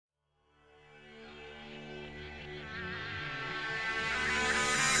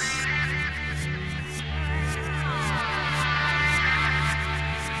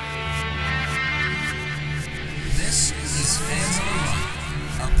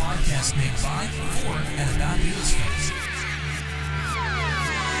podcast made by, for, and about Beatles fans.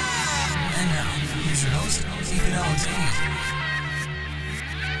 And now, here's your host, Ethan Alexander.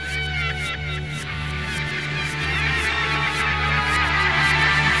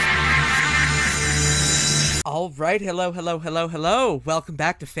 All right, hello. Welcome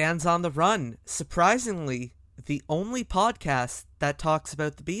back to Fans on the Run. Surprisingly, the only podcast that talks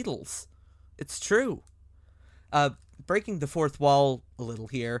about the Beatles. It's true. Breaking the fourth wall a little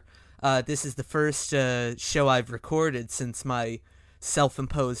here. This is the first show I've recorded since my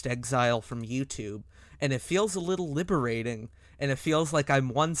self-imposed exile from YouTube, and it feels a little liberating, and it feels like I'm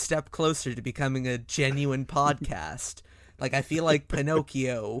one step closer to becoming a genuine podcast. Like, I feel like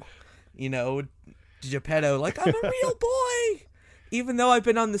Pinocchio, Geppetto, like, I'm a real boy! Even though I've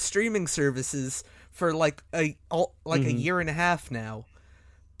been on the streaming services for like a year and a half now.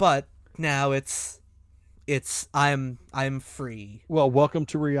 But now I'm free. Well, welcome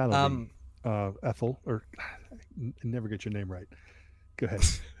to reality, Ethel, or I never get your name right. Go ahead.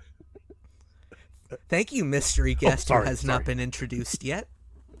 Thank you, mystery guest who has not been introduced yet.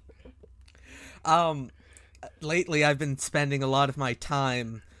 Lately I've been spending a lot of my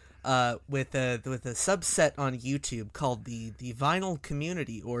time with a subset on YouTube called the Vinyl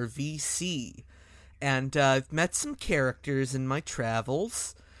Community, or VC. And I've met some characters in my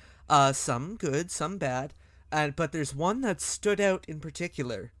travels, some good, some bad, but there's one that stood out in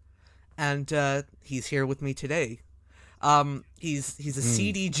particular, and he's here with me today. He's a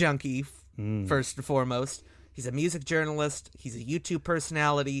CD junkie, first and foremost. He's a music journalist, he's a YouTube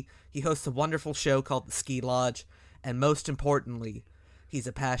personality, he hosts a wonderful show called The Ski Lodge, and most importantly, he's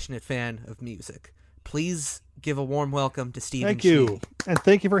a passionate fan of music. Please give a warm welcome to Stephen. Thank you. And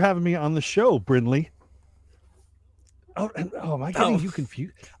thank you for having me on the show, Brindley. Oh, am I getting you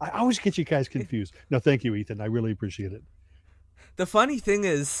confused? I always get you guys confused. No, thank you, Ethan. I really appreciate it. The funny thing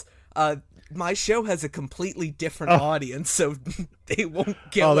is, my show has a completely different audience, so they won't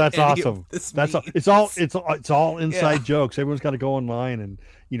get. Oh, that's any awesome. Of this that's means. It's all inside jokes. Everyone's got to go online and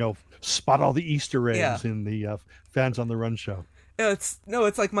spot all the Easter eggs in the Fans on the Run show. It's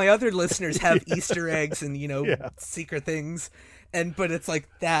like my other listeners have Easter eggs and secret things, but it's like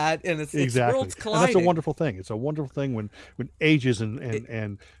that, and it's worlds colliding. And that's a wonderful thing. It's a wonderful thing when ages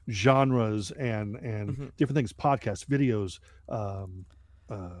and genres and different things, podcasts, videos,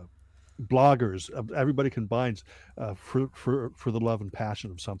 bloggers, everybody combines for the love and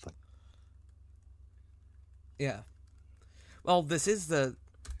passion of something. Yeah. Well, this is the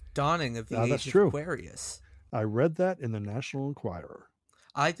dawning of the age of Aquarius. I read that in the National Enquirer.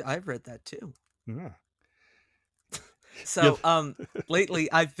 I've read that too. Yeah. So, lately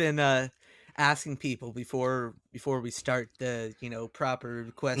I've been asking people before we start the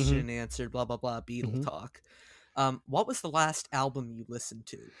proper question and answer, blah blah blah, Beatle talk. What was the last album you listened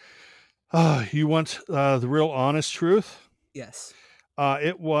to? You want the real honest truth? Yes.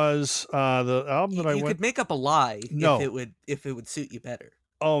 It was the album that you could make up a lie if it would suit you better.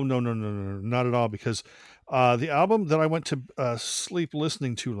 Oh, no, not at all, because the album that I went to sleep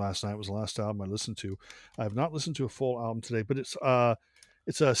listening to last night was the last album I listened to. I have not listened to a full album today, but it's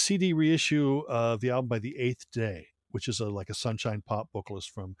a CD reissue of the album by The Eighth Day, which is like a Sunshine Pop vocalist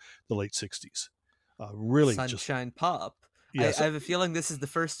from the late 60s. Really, Sunshine Pop. Yes. I have a feeling this is the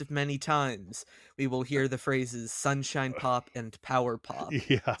first of many times we will hear the phrases Sunshine Pop and Power Pop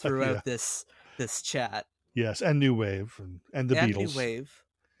throughout this chat. Yes, and New Wave and the Beatles. New Wave.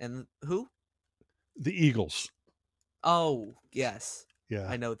 And who? The Eagles. Oh, yes. Yeah.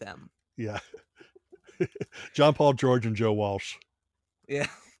 I know them. Yeah. John Paul George and Joe Walsh. Yeah.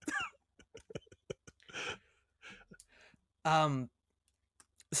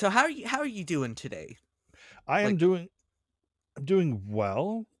 So how are you doing today? I'm doing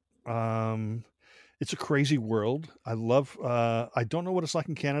well. It's a crazy world. I don't know what it's like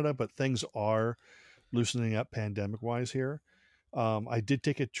in Canada, but things are loosening up pandemic wise here. I did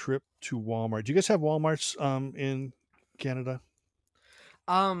take a trip to Walmart. Do you guys have Walmarts in Canada?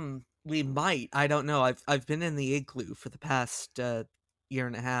 We might. I don't know. I've been in the Igloo for the past year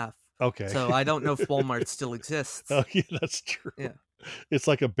and a half. Okay. So I don't know if Walmart still exists. Oh, yeah, that's true. Yeah. It's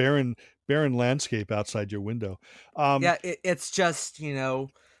like a barren landscape outside your window. It's just,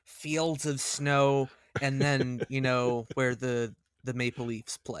 fields of snow and then, where the Maple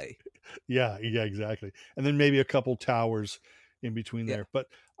Leafs play. Yeah, exactly. And then maybe a couple towers in between there. But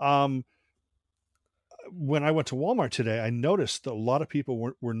when I went to Walmart today, I noticed that a lot of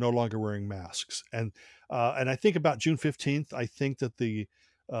people were no longer wearing masks. And I think about June 15th, I think that the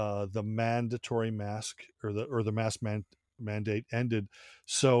mandatory mask or the mask mandate ended.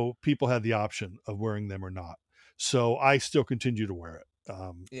 So people had the option of wearing them or not. So I still continue to wear it,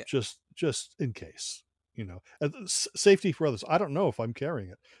 Yeah. just in case, safety for others. I don't know if I'm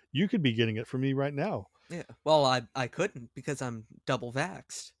carrying it. You could be getting it from me right now. Yeah. Well, I couldn't because I'm double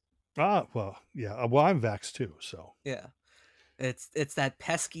vaxxed. Well, yeah. Well, I'm vaxxed too, so Yeah. It's that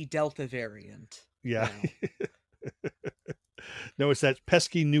pesky Delta variant. yeah. You No, it's that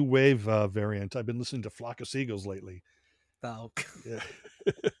pesky new wave variant. I've been listening to Flock of Seagulls lately. know? Oh. Yeah.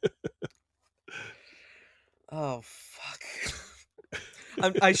 Oh fuck.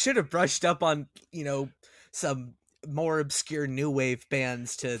 I should have brushed up on, some more obscure new wave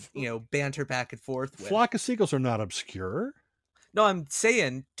bands to, banter back and forth with. Flock of Seagulls are not obscure. No, I'm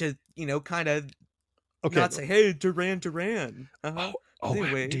saying to, kind of Okay. not say, hey, Duran. Uh-huh.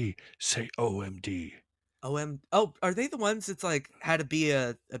 Anyway. OMD. Say OMD. Oh, are they the ones that's like how to be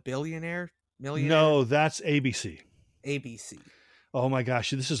a millionaire? No, that's ABC. ABC. Oh my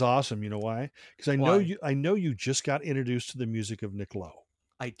gosh, this is awesome. You know why? Because I know you just got introduced to the music of Nick Lowe.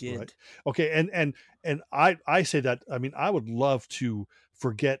 I did. Right? Okay, and I say that, I mean, I would love to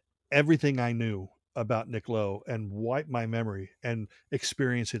forget everything I knew about Nick Lowe and wipe my memory and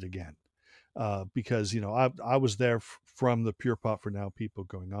experience it again. Because I was there from the Pure Pop for Now people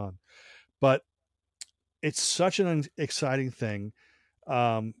going on, but it's such an exciting thing,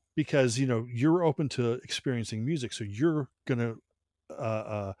 because you're open to experiencing music, so you're gonna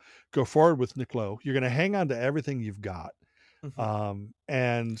go forward with Nick Lowe. You're gonna hang on to everything you've got,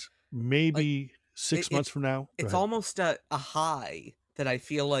 and maybe 6 months from now, it's almost a high that I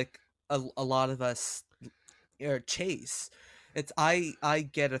feel like a lot of us chase. It's I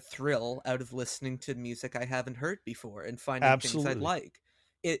get a thrill out of listening to music I haven't heard before and finding things I like.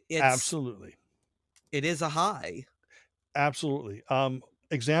 It's absolutely. It is a high. Absolutely.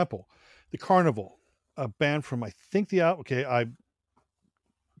 Example, The Carnival, a band from, I think the album came out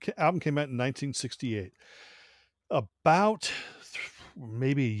in 1968. About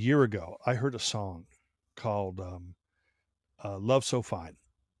maybe a year ago, I heard a song called Love So Fine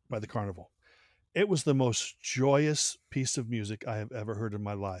by The Carnival. It was the most joyous piece of music I have ever heard in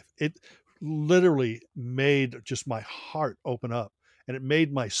my life. It literally made just my heart open up, and it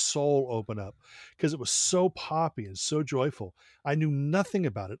made my soul open up because it was so poppy and so joyful. I knew nothing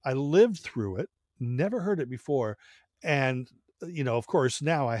about it. I lived through it, never heard it before. And, of course,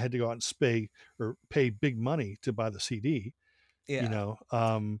 now I had to go out and pay big money to buy the CD. Yeah.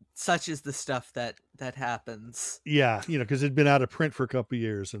 Such is the stuff that happens. Yeah. Because it'd been out of print for a couple of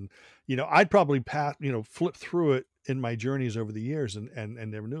years. And, I'd probably flip through it in my journeys over the years and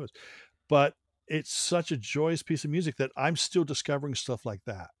never knew it. But it's such a joyous piece of music that I'm still discovering stuff like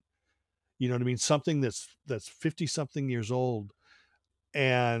that. You know what I mean? Something that's 50 something years old,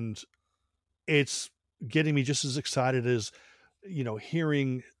 and it's getting me just as excited as,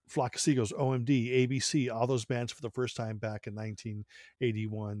 hearing Flock of Seagulls, OMD, ABC, all those bands for the first time back in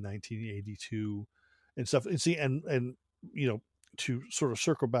 1981, 1982 and stuff. And see, and to sort of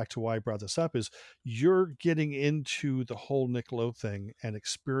circle back to why I brought this up is you're getting into the whole Nick Lowe thing and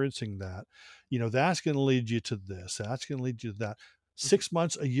experiencing that, that's going to lead you to this. That's going to lead you to that. 6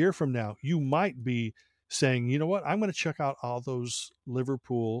 months, a year from now, you might be saying, you know what, I'm going to check out all those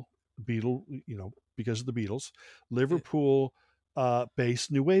Liverpool Beatle, because of the Beatles, Liverpool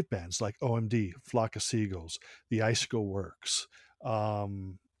based new wave bands like OMD, Flock of Seagulls, the Icicle Works, the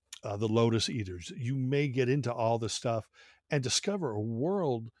Lotus Eaters. You may get into all this stuff and discover a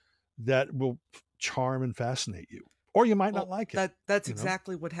world that will charm and fascinate you, or you might not like it. That's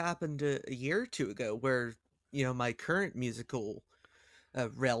exactly what happened a year or two ago, where my current musical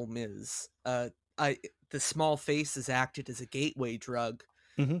realm is the Small Faces acted as a gateway drug,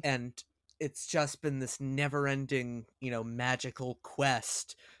 and it's just been this never-ending magical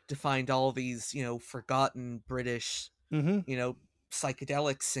quest to find all these forgotten British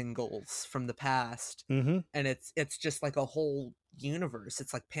psychedelic singles from the past, and it's just like a whole universe.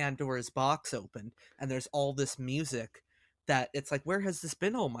 It's like Pandora's box opened, and there's all this music that it's like, where has this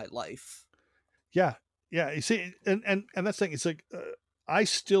been all my life? Yeah You see, and that's the thing. It's like I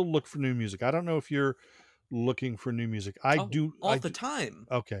still look for new music. I don't know if you're looking for new music. I do all the time.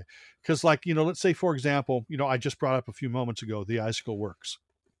 Okay, because let's say, for example, I just brought up a few moments ago the Icicle Works,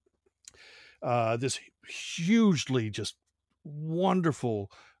 this hugely just wonderful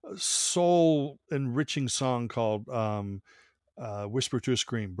soul enriching song called Whisper to a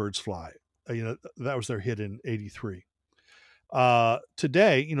Scream, Birds Fly. That was their hit in '83.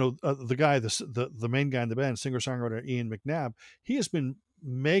 Today, the guy, the main guy in the band, singer-songwriter Ian McNabb, he has been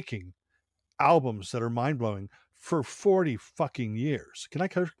making albums that are mind-blowing for 40 fucking years. Can I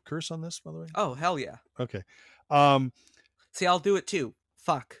curse on this, by the way? Oh, hell yeah. Okay. See, I'll do it too.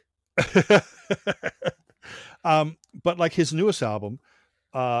 Fuck. But like his newest album,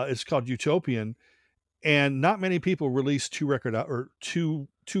 it's called Utopian, and not many people release two record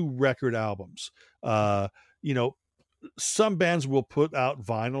albums. You know, some bands will put out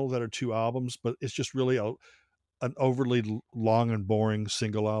vinyl that are two albums, but it's just really an overly long and boring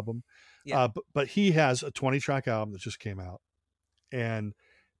single album. Yeah. But he has a 20-track album that just came out, and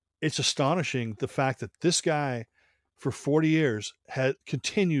it's astonishing the fact that this guy for 40 years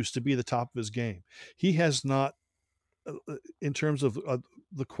continues to be the top of his game. He has not, in terms of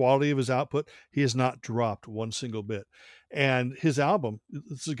the quality of his output, he has not dropped one single bit. And his album,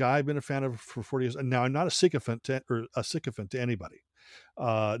 this is a guy I've been a fan of for 40 years. And now I'm not a sycophant to anybody,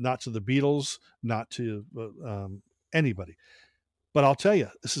 not to the Beatles, not to anybody. But I'll tell you,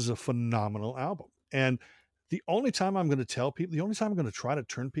 this is a phenomenal album. And the only time I'm going to tell people, the only time I'm going to try to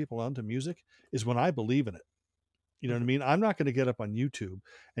turn people on to music is when I believe in it. You know what I mean? I'm not going to get up on YouTube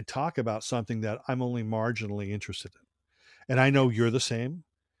and talk about something that I'm only marginally interested in. And I know you're the same.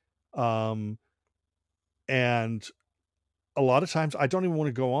 And a lot of times I don't even want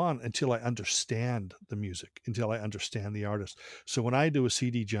to go on until I understand the music, until I understand the artist. So when I do a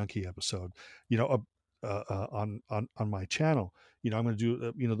CD Junkie episode, you know, on my channel, you know, I'm going to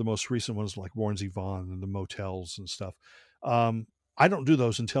do, you know, the most recent ones like Warren Zevon and the Motels and stuff. I don't do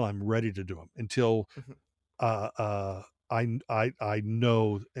those until I'm ready to do them, until I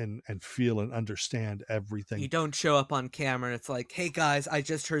know and feel and understand everything. You don't show up on camera and it's like, hey guys, I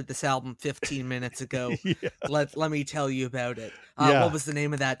just heard this album 15 minutes ago. Yeah. Let me tell you about it. Yeah. What was the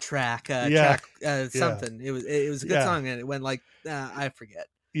name of that track? Yeah. Something. It was a good Yeah. song, and it went like, I forget.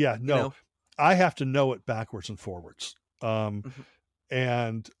 Yeah, no, You know? I have to know it backwards and forwards.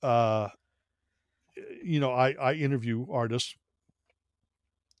 And, you know, I interview artists,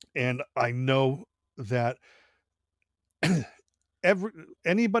 and I know that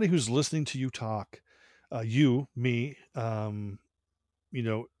anybody who's listening to you talk, you, me, you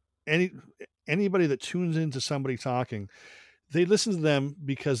know, anybody that tunes into somebody talking, they listen to them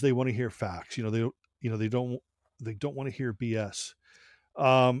because they want to hear facts. You know, they don't want to hear BS.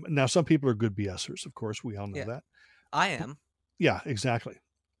 Now some people are good BSers, of course, we all know that. I am. Yeah, exactly.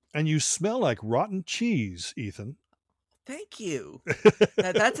 And you smell like rotten cheese, Ethan. Thank you.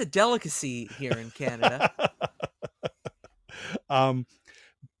 That's a delicacy here in Canada.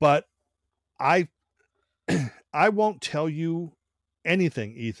 But I won't tell you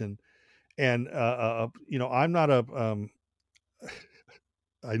anything, Ethan. And, you know, I'm not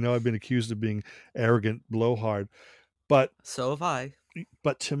I know I've been accused of being arrogant blowhard, but So have I.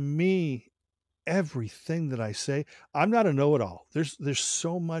 But to me, everything that I say, I'm not a know-it-all. There's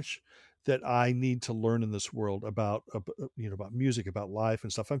so much that I need to learn in this world about, you know, about music, about life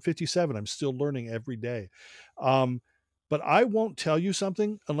and stuff. I'm 57. I'm still learning every day. But I won't tell you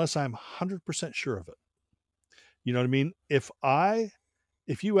something unless I'm 100% sure of it. You know what I mean? If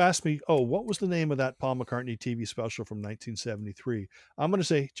you ask me, oh, what was the name of that Paul McCartney TV special from 1973? I'm going to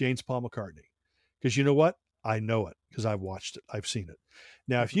say James Paul McCartney. Because you know what? I know it because I've watched it. I've seen it.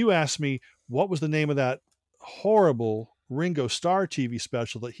 Now, if you ask me, what was the name of that horrible Ringo Starr TV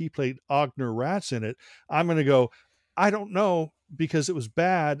special that he played Ogner Rats in it, I'm going to go, I don't know, because it was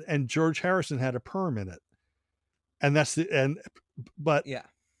bad and George Harrison had a perm in it. And but yeah,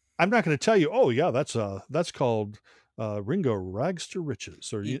 I'm not going to tell you, oh yeah, that's called Ringo Rags to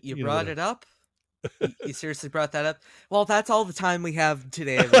Riches. Or you brought it up. You seriously brought that up? Well, that's all the time we have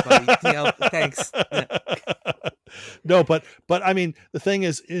today, everybody. You know, thanks. No, but I mean, the thing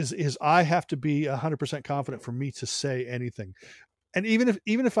is I have to be 100% confident for me to say anything. And even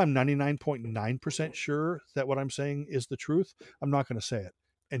if I'm 99.9% sure that what I'm saying is the truth, I'm not going to say it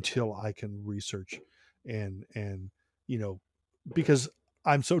until I can research and, you know, because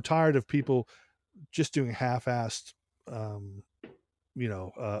I'm so tired of people just doing half-assed, you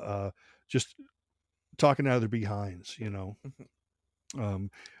know, just talking out of their behinds, you know.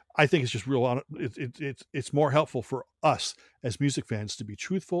 I think it's just real. It's more helpful for us as music fans to be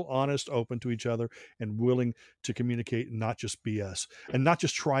truthful, honest, open to each other, and willing to communicate, and not just BS, and not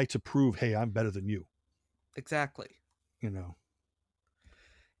just try to prove, hey, I'm better than you. Exactly. You know.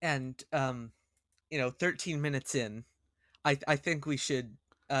 And you know, 13 minutes in, I think we should.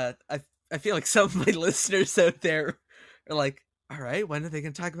 I feel like some of my listeners out there are like, all right, when are they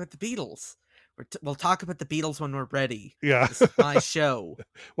going to talk about the Beatles? We'll talk about the Beatles when we're ready. Yeah. This is my show.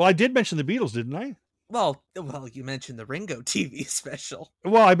 Well, I did mention the Beatles, didn't I? Well, you mentioned the Ringo TV special.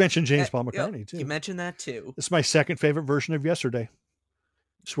 Well, I mentioned James Paul McCartney, too. You mentioned that, too. It's my second favorite version of Yesterday.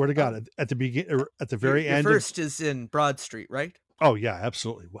 Swear to God, at the beginning, at the very end. Your first is in Broad Street, right? Oh, yeah,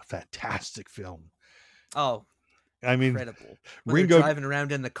 absolutely. What fantastic film. Oh, I mean, incredible. When Ringo they're driving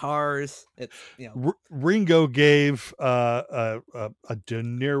around in the cars, it's Ringo gave a De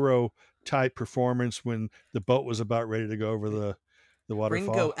Niro type performance when the boat was about ready to go over the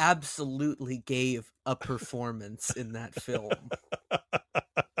waterfall. Ringo absolutely gave a performance in that film.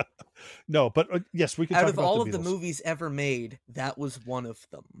 No, but yes, we can Out talk of about all the of the Beatles. movies ever made, that was one of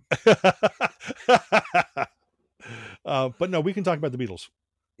them. But no, we can talk about the Beatles.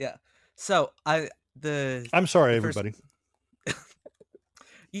 Yeah. So I'm sorry, the first- everybody.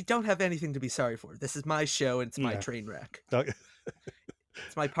 you don't have anything to be sorry for. This is my show and it's my Yeah. train wreck. Okay.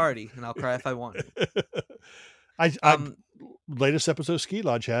 It's my party, and I'll cry if I want to. Latest episode of Ski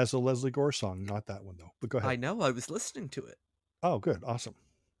Lodge has a Leslie Gore song, not that one though. But go ahead. I know. I was listening to it. Oh, good, awesome.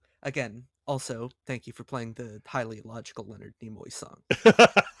 Again, also, thank you for playing the highly illogical Leonard Nimoy song.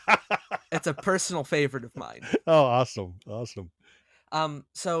 It's a personal favorite of mine. Oh, awesome.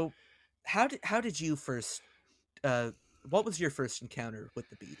 So how did you first what was your first encounter with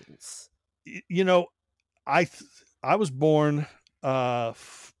the Beatles? You know, I was born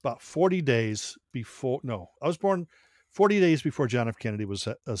about 40 days before. No, I was born 40 days before John F. Kennedy was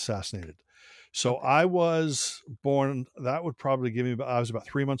assassinated. So I was born. That would probably give me. I was about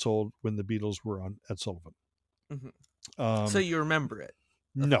 3 months old when the Beatles were on Ed Sullivan. Mm-hmm. So you remember it?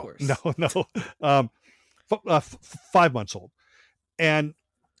 No. 5 months old, and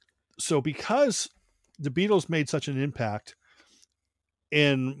so because the Beatles made such an impact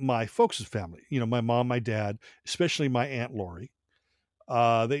in my folks' family, you know, my mom, my dad, especially my Aunt Lori,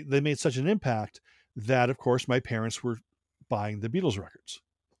 they made such an impact that, of course, my parents were buying the Beatles records.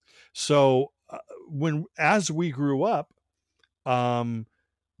 So as we grew up,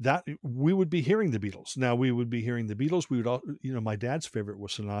 that we would be hearing the Beatles. Now we would be hearing the Beatles. We would all, you know, my dad's favorite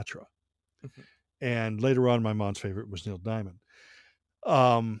was Sinatra, and later on, my mom's favorite was Neil Diamond.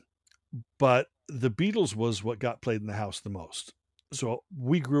 But the Beatles was what got played in the house the most. So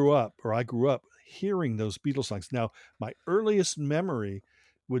I grew up hearing those Beatles songs. Now, my earliest memory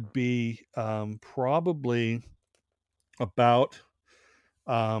would be probably about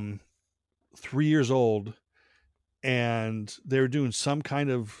 3 years old, and they were doing some kind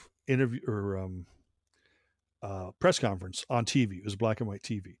of interview or press conference on TV. It was black and white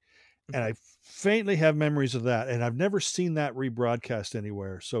TV. And I faintly have memories of that, and I've never seen that rebroadcast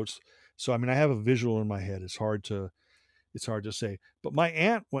anywhere. So I mean, I have a visual in my head. It's hard to say. But my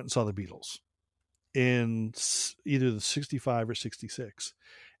aunt went and saw the Beatles in either the 65 or 66.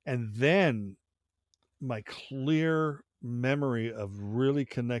 And then my clear memory of really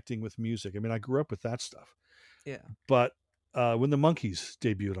connecting with music. I mean, I grew up with that stuff. Yeah. But when the Monkees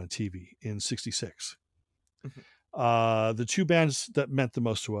debuted on TV in 66, the two bands that meant the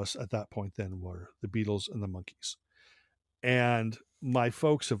most to us at that point then were the Beatles and the Monkees. And my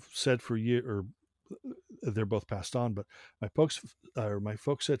folks have said for years, or they're both passed on, but my folks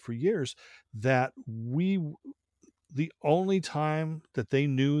said for years that the only time that they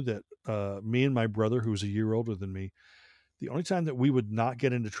knew that me and my brother, who was a year older than me, the only time that we would not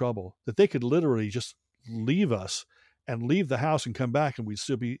get into trouble, that they could literally just leave us and leave the house and come back and we'd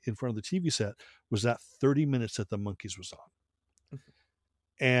still be in front of the TV set, was that 30 minutes that the Monkees was on.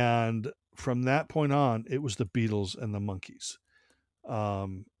 And from that point on, it was the Beatles and the Monkees.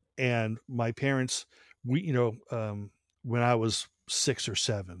 And my parents, when I was 6 or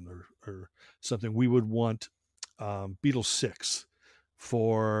 7 or something, we would want Beatles 6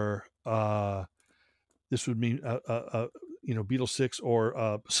 for this would mean Beatles 6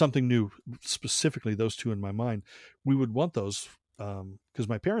 or something new, specifically those two in my mind. We would want those because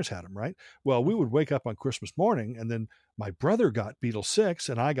my parents had them, right? Well, we would wake up on Christmas morning and then my brother got Beatles 6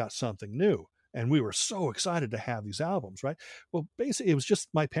 and I got something new. And we were so excited to have these albums, right? Well, basically, it was just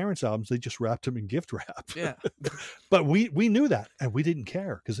my parents' albums. They just wrapped them in gift wrap. Yeah. But we knew that, and we didn't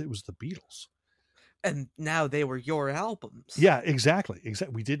care because it was the Beatles. And now they were your albums. Yeah, exactly.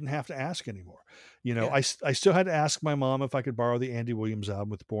 We didn't have to ask anymore. You know, Yeah. I still had to ask my mom if I could borrow the Andy Williams album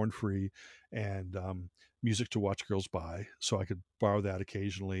with Born Free and Music to Watch Girls Buy, so I could borrow that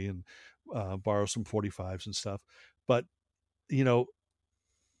occasionally and borrow some 45s and stuff. But, you know,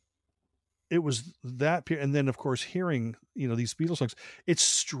 it was that period. And then, of course, hearing, these Beatles songs, it's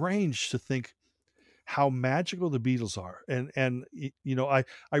strange to think how magical the Beatles are. And I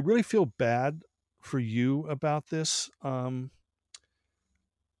really feel bad for you about this,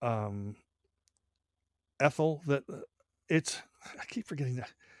 Ethel, that I keep forgetting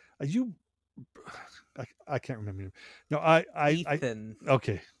that. Are you, I can't remember. No, Ethan.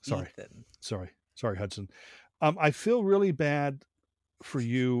 Okay. Sorry. Ethan. Sorry, Hudson. I feel really bad for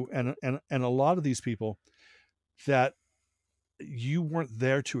you and a lot of these people that you weren't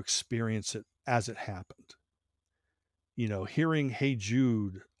there to experience it as it happened. hearing Hey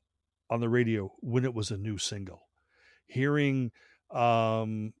Jude on the radio when it was a new single, hearing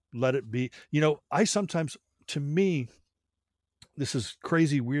Let It Be. I sometimes, to me, this is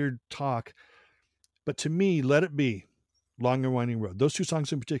crazy, weird talk, but to me, Let It Be, Long and Winding Road, those two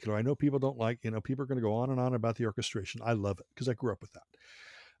songs in particular, I know people don't like, people are going to go on and on about the orchestration. I love it because I grew up with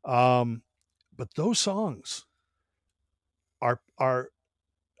that. But those songs are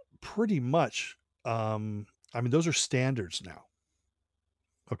pretty much, those are standards now.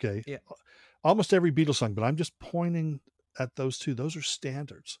 Okay. Yeah. Almost every Beatles song, but I'm just pointing at those two. Those are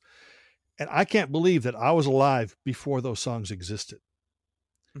standards. And I can't believe that I was alive before those songs existed.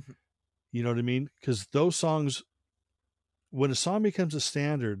 Mm-hmm. You know what I mean? Because those songs, when a song becomes a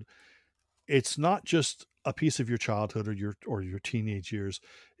standard, it's not just a piece of your childhood or your teenage years.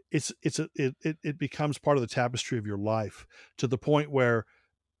 It becomes part of the tapestry of your life, to the point where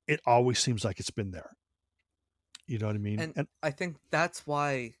it always seems like it's been there. You know what I mean? And I think that's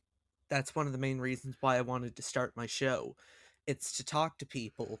one of the main reasons why I wanted to start my show. It's to talk to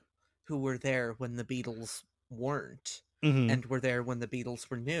people who were there when the Beatles weren't, mm-hmm. and were there when the Beatles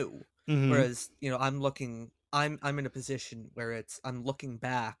were new. Mm-hmm. Whereas, I'm in a position where I'm looking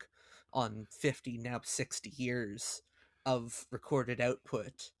back on 50, now 60 years of recorded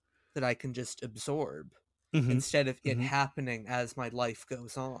output that I can just absorb, mm-hmm. instead of it mm-hmm. happening as my life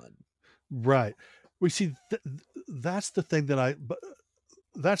goes on. Right. We see that's the thing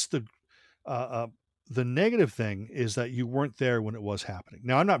that's the negative thing, is that you weren't there when it was happening.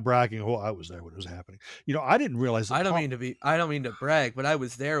 Now, I'm not bragging. Oh, I was there when it was happening. I didn't realize that. I don't mean to brag, but I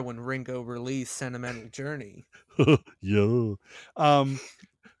was there when Ringo released Sentimental Journey. Yeah.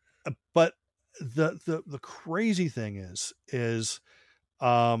 But the crazy thing is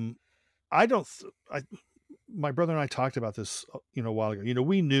my brother and I talked about this, a while ago.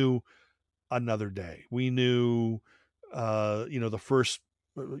 We knew Another Day. We knew, the first,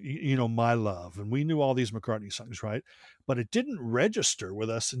 My Love, and we knew all these McCartney songs, right? But it didn't register with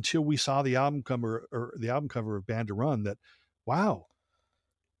us until we saw the album cover of Band to Run, that, wow,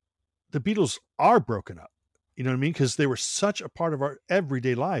 the Beatles are broken up. You know what I mean? Because they were such a part of our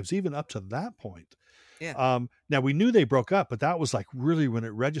everyday lives, even up to that point. Yeah. Now, we knew they broke up, but that was like really when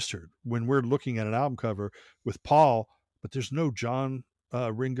it registered, when we're looking at an album cover with Paul, but there's no John,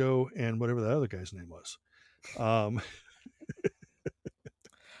 Ringo, and whatever the other guy's name was.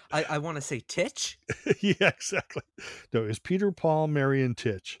 I want to say Titch. Yeah, exactly. No, it was Peter, Paul, Mary, and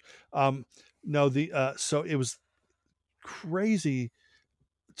Titch. So it was crazy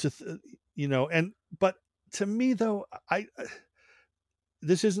but to me, though,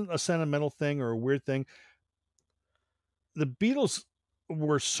 this isn't a sentimental thing or a weird thing. The Beatles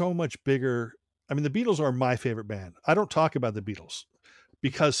were so much bigger. I mean, the Beatles are my favorite band. I don't talk about the Beatles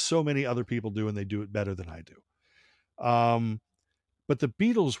because so many other people do, and they do it better than I do. But the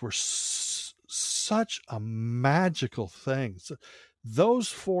Beatles were such a magical thing. So those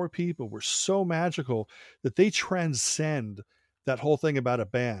four people were so magical that they transcend that whole thing about a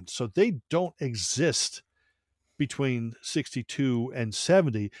band. So they don't exist between 62 and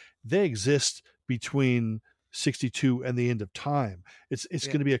 70. They exist between 62 and the end of time. It's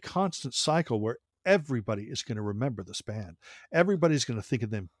going to be a constant cycle where everybody is going to remember this band. Everybody's going to think of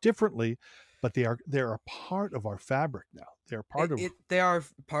them differently, but they're a part of our fabric now. They're part of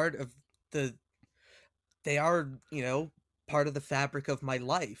the fabric of my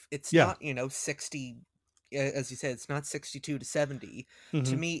life. It's not 60, as you said, it's not 62 to 70. Mm-hmm.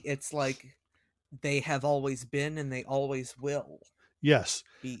 To me, it's like they have always been and they always will. Yes.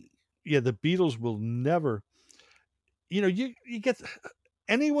 Be. Yeah, the Beatles will never, you get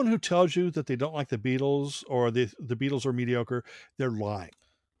anyone who tells you that they don't like the Beatles or the Beatles are mediocre, they're lying.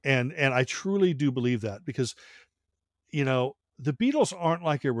 And I truly do believe that, because, the Beatles aren't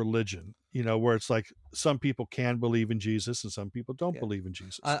like a religion, where it's like some people can believe in Jesus and some people don't believe in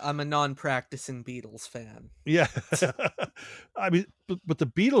Jesus. I'm a non-practicing Beatles fan. Yeah. I mean, but the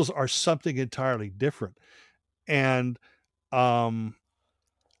Beatles are something entirely different. And I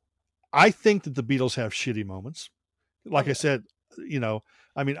think that the Beatles have shitty moments. Like I said, I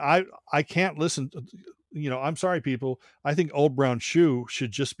can't listen to, I'm sorry, people. I think Old Brown Shoe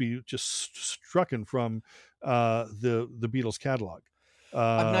should just be strucken from the Beatles catalog.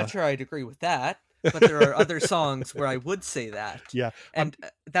 I'm not sure I'd agree with that, but there are other songs where I would say that. Yeah. And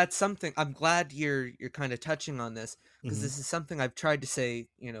that's something I'm glad you're kind of touching on this, because mm-hmm. This is something I've tried to say,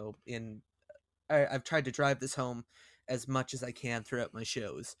 I've tried to drive this home as much as I can throughout my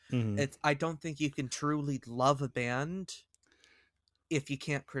shows. Mm-hmm. I don't think you can truly love a band if you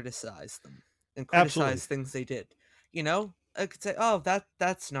can't criticize them and criticize things they did. I could say, oh,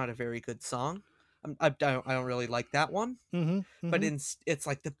 that's not a very good song. I don't really like that one. Mm-hmm, But mm-hmm, it's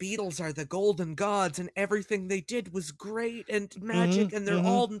like the Beatles are the golden gods, and everything they did was great and magic, and mm-hmm, they're mm-hmm,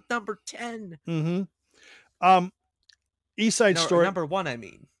 all number 10. mm-hmm. Um, East Side No, or Story. number 1, I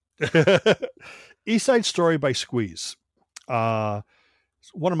mean. East Side Story by Squeeze.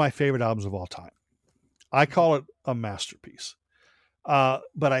 It's one of my favorite albums of all time. I call it a masterpiece. But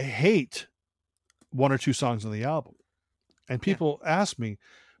I hate one or two songs on the album. And people ask me,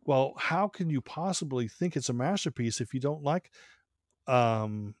 well, how can you possibly think it's a masterpiece if you don't like a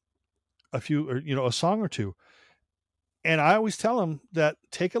few, or a song or two? And I always tell them that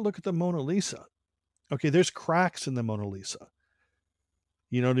take a look at the Mona Lisa. Okay, there's cracks in the Mona Lisa.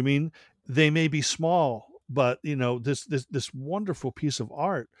 You know what I mean? They may be small, but this wonderful piece of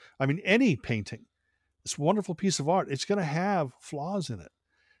art. I mean, any painting, this wonderful piece of art, it's going to have flaws in it.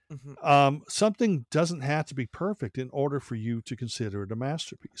 Something doesn't have to be perfect in order for you to consider it a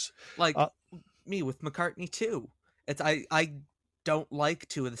masterpiece. Like me with McCartney too. I don't like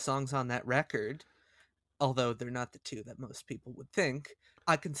two of the songs on that record, although they're not the two that most people would think.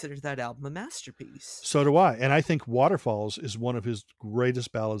 I consider that album a masterpiece. So do I. And I think Waterfalls is one of his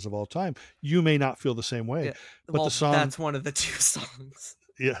greatest ballads of all time. You may not feel the same way. Yeah. But well, the song, that's one of the two songs.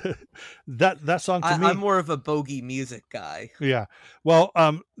 Yeah, that song to me, I'm more of a bogey music guy. Yeah. Well,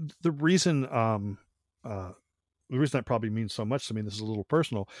 the reason that probably means so much to me, this is a little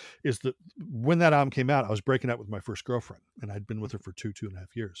personal, is that when that album came out, I was breaking up with my first girlfriend, and I'd been with her for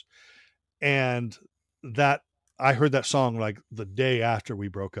 2.5 years. And that I heard that song like the day after we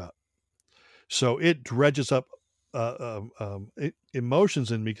broke up. So it dredges up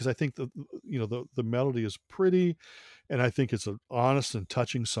emotions in me, because I think the melody is pretty, and I think it's an honest and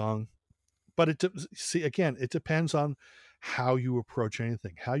touching song. But it depends on how you approach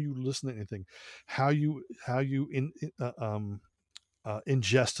anything, how you listen to anything, how you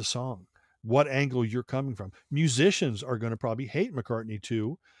ingest a song, what angle you're coming from. Musicians are going to probably hate McCartney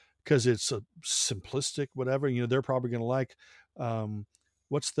too, because it's a simplistic whatever. They're probably going to like they're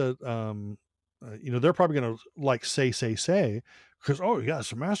probably going to like say because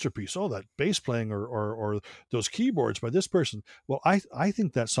it's a masterpiece. Oh, that bass playing or those keyboards by this person. Well, I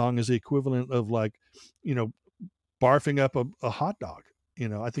think that song is the equivalent of like barfing up a hot dog.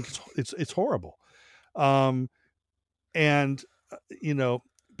 I think it's horrible. But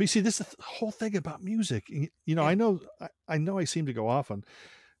you see, this is the whole thing about music. I know I seem to go off on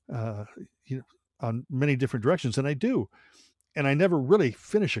on many different directions, and I do, and I never really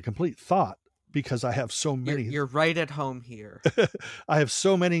finish a complete thought, because I have so many. You're right at home here. I have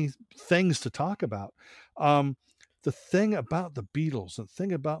so many things to talk about. The thing about the Beatles, the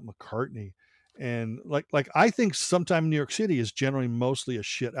thing about McCartney, and like I think Sometime in New York City is generally mostly a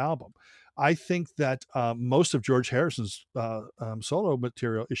shit album. I think that most of George Harrison's solo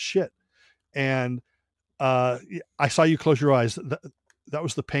material is shit. And I Saw You Close Your Eyes. That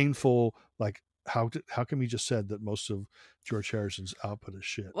was the painful, like, how come we just said that most of George Harrison's output is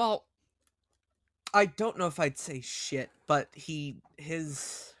shit? Well, I don't know if I'd say shit, but he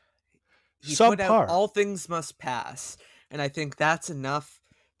put out All Things Must Pass, and I think that's enough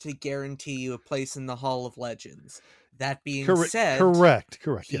to guarantee you a place in the Hall of Legends. That being said, correct,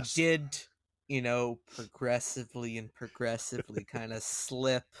 he yes, did, progressively kind of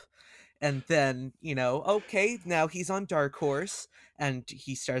slip, and then okay, now he's on Dark Horse, and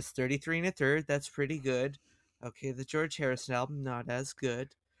he starts 33 1/3. That's pretty good. Okay, the George Harrison album, not as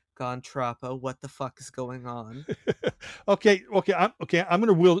good. Gone Troppo, what the fuck is going on? okay. I'm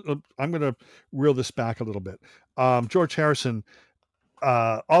gonna reel this back a little bit. George Harrison,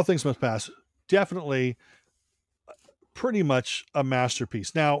 All Things Must Pass, definitely, pretty much a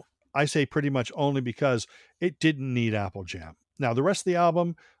masterpiece. Now, I say pretty much only because it didn't need Apple Jam. Now, the rest of the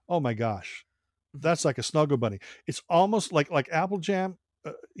album, oh my gosh, that's like a snuggle bunny. It's almost like Apple Jam.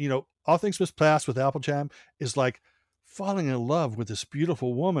 All Things Must Pass with Apple Jam is like falling in love with this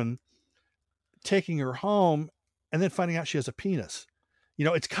beautiful woman, taking her home, and then finding out she has a penis.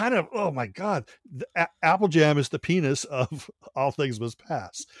 It's kind of, oh my God, Apple Jam is the penis of All Things Must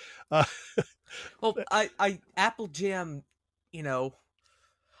Pass. Well, Apple Jam, I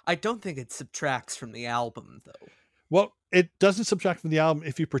don't think it subtracts from the album, though. Well, it doesn't subtract from the album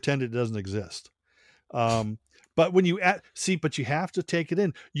if you pretend it doesn't exist. But when you but you have to take it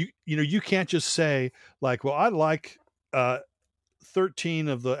in. You can't just say like, well, I like 13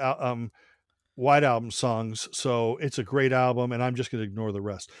 of the White Album songs, so it's a great album, and I'm just going to ignore the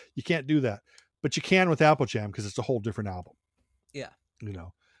rest. You can't do that, but you can with Apple Jam, because it's a whole different album. Yeah.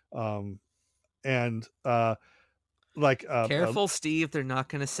 like Careful, Steve. They're not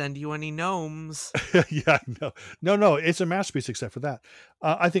going to send you any gnomes. yeah, no, it's a masterpiece except for that.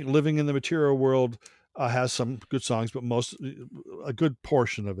 I think Living in the Material World has some good songs, but a good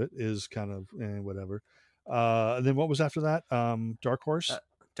portion of it is kind of whatever. And then what was after that? Dark Horse.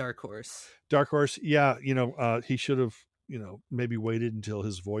 Dark Horse. Dark Horse. Yeah, he should have maybe waited until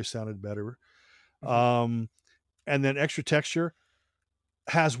his voice sounded better. And then Extra Texture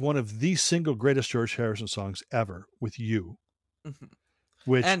has one of the single greatest George Harrison songs ever, with You.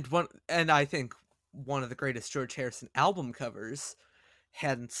 Which and I think one of the greatest George Harrison album covers,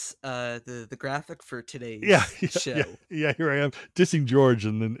 hence the graphic for today's show. Yeah, here I am dissing George,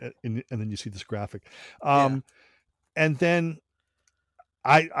 and then you see this graphic. And then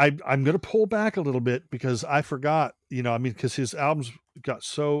I'm going to pull back a little bit because I forgot, because his albums got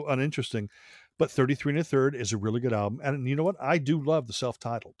so uninteresting. But 33 1/3 is a really good album, and you know what? I do love the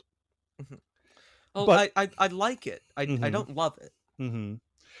self-titled. Oh, but I like it. I don't love it.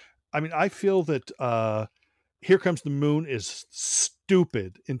 I mean, I feel that Here Comes the Moon is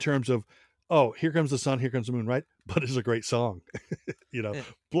stupid in terms of, oh, here comes the sun, here comes the moon, right? But it's a great song.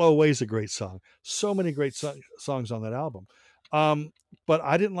 Blow Away's a great song. So many great songs on that album. But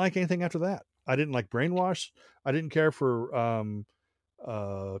I didn't like anything after that. I didn't like Brainwash. I didn't care for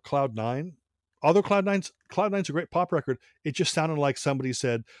Cloud 9. Although Cloud 9's a great pop record, it just sounded like somebody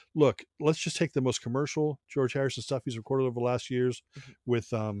said, look, let's just take the most commercial George Harrison stuff he's recorded over the last years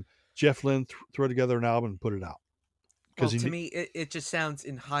with Jeff Lynne, throw together an album and put it out. Well, to me, it just sounds,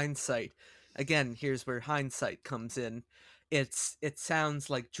 in hindsight, again, here's where hindsight comes in. It sounds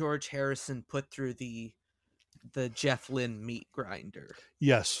like George Harrison put through the Jeff Lynne meat grinder.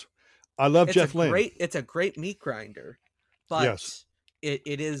 Yes. I love Jeff Lynne. It's a great meat grinder, but yes.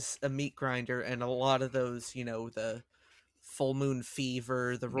 It is a meat grinder, and a lot of those, the Full Moon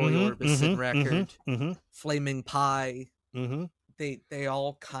Fever, the Roy Orbison record, Flaming Pie, they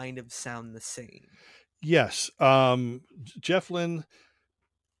all kind of sound the same. Yes. Jeff Lynne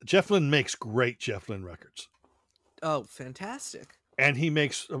makes great Jeff Lynne records. Oh, fantastic. And he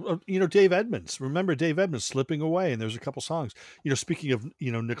makes, Dave Edmunds. Remember Dave Edmunds, Slipping Away, and there's a couple songs. Speaking of,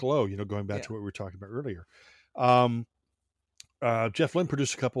 Nick Lowe, going back to what we were talking about earlier. Jeff Lynne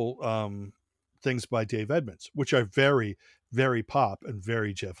produced a couple things by Dave Edmunds, which are very, very pop and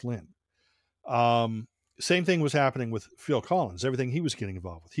very Jeff Lynne. Same thing was happening with Phil Collins. Everything he was getting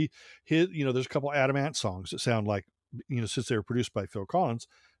involved with. There's a couple Adam Ant songs that sound like, since they were produced by Phil Collins,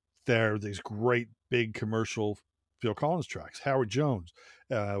 they're these great big commercial Phil Collins tracks. Howard Jones,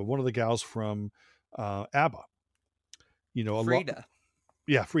 one of the gals from ABBA. Frida.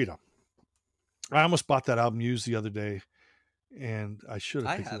 Frida. I almost bought that album used the other day. And I should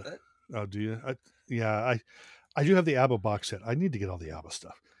have. I have it. Oh, do you? I do have the ABBA box set. I need to get all the ABBA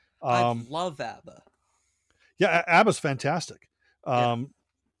stuff. I love ABBA. Yeah, ABBA's fantastic. That's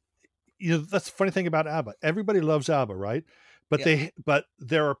the funny thing about ABBA. Everybody loves ABBA, right? But but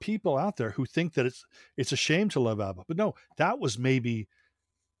there are people out there who think that it's a shame to love ABBA. But no, that was maybe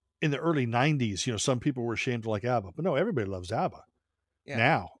in the early 90s. Some people were ashamed to like ABBA, but no, everybody loves ABBA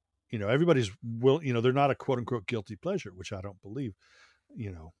now. Everybody's they're not a quote unquote guilty pleasure, which I don't believe,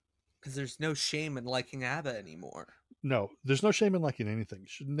 because there's no shame in liking ABBA anymore. No, there's no shame in liking anything. You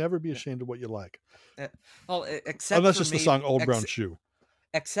should never be ashamed of what you like. Well, except unless it's the song Old Brown Shoe.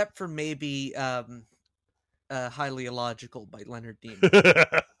 Except for maybe Highly Illogical by Leonard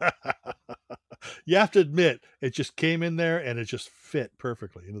Nimoy. You have to admit, it just came in there and it just fit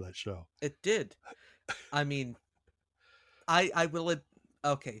perfectly into that show. It did. I mean, I will.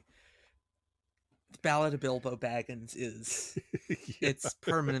 Okay. Ballad of Bilbo Baggins is it's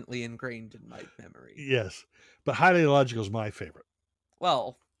permanently ingrained in my memory. Yes, but Highly Illogical is my favorite.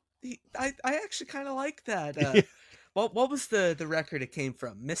 Well, I actually kind of like that. What was the record it came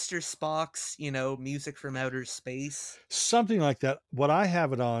from? Mr. Spock's, Music from Outer Space, something like that. What I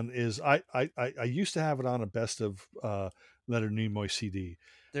have it on is I used to have it on a best of Leonard Nimoy CD.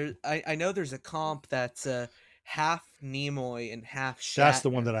 I know there's a comp that's half Nimoy and half Shatner. That's the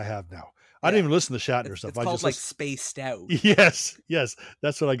one that I have now. I didn't even listen to Shatner stuff. It's called like Spaced Out. Yes,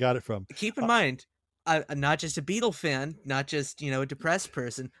 that's what I got it from. Keep in mind, I'm not just a Beatle fan, not just a depressed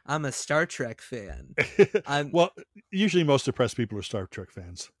person. I'm a Star Trek fan. Well, usually most depressed people are Star Trek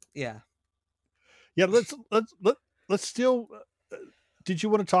fans. Yeah. Yeah. Let's still. Did you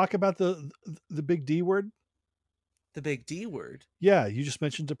want to talk about the big D word? The big D word. Yeah, you just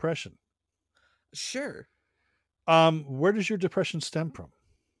mentioned depression. Sure. Where does your depression stem from?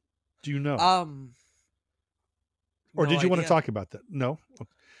 Do you know? Or did you want to talk about that? No.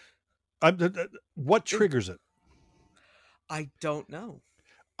 What triggers it? I don't know.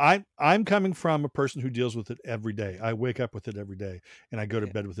 I'm coming from a person who deals with it every day. I wake up with it every day, and I go to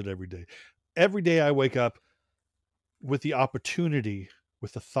Yeah. bed with it every day. Every day I wake up with the opportunity,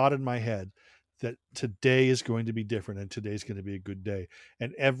 with the thought in my head that today is going to be different and today's going to be a good day.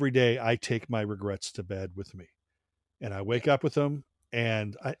 And every day I take my regrets to bed with me, and I wake up with them.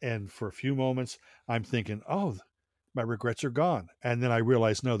 And for a few moments, I'm thinking, oh, my regrets are gone. And then I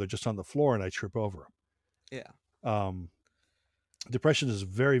realize, no, they're just on the floor, and I trip over Yeah. them. Depression is a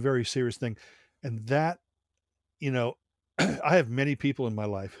very, very serious thing. And that, I have many people in my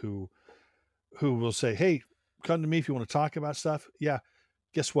life who will say, hey, come to me if you want to talk about stuff. Yeah.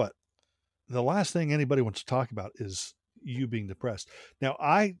 Guess what? The last thing anybody wants to talk about is you being depressed. Now,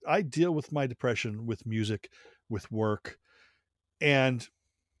 I deal with my depression with music, with work, and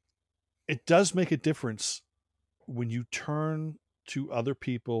it does make a difference when you turn to other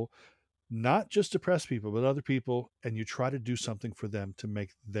people, not just depressed people, but other people, and you try to do something for them to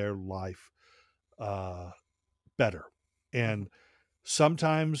make their life better. And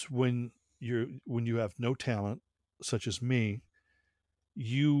sometimes when you have no talent, such as me,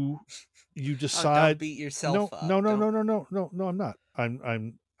 you Oh, don't decide, beat yourself no, up. no, no, Don't. no, no, no, no, no, I'm not.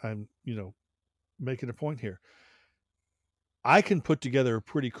 I'm making a point here. I can put together a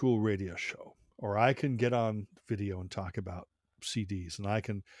pretty cool radio show, or I can get on video and talk about CDs, and I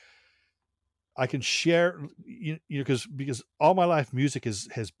can share, because all my life music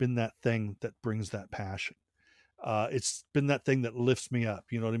has been that thing that brings that passion. It's been that thing that lifts me up.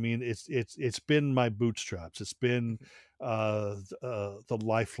 You know what I mean? It's been my bootstraps. It's been the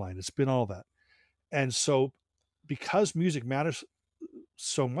lifeline. It's been all that. And so, because music matters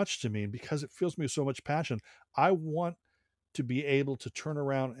so much to me, and because it fills me with so much passion, I want to be able to turn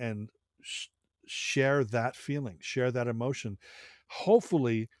around and share that feeling, share that emotion.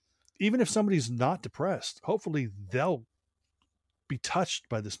 Hopefully, even if somebody's not depressed, hopefully they'll be touched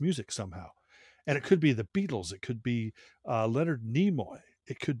by this music somehow. And it could be the Beatles, it could be Leonard Nimoy,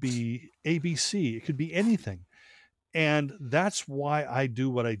 it could be ABC, it could be anything. And that's why I do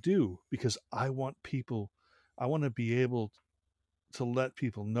what I do, because I want to be able to let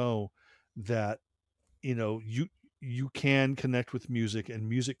people know that, you can connect with music, and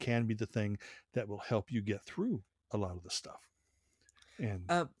music can be the thing that will help you get through a lot of the stuff. And,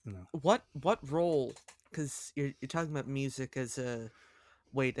 Uh, you know, what role? Because you're talking about music as a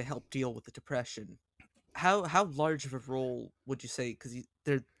way to help deal with the depression. How large of a role would you say? Because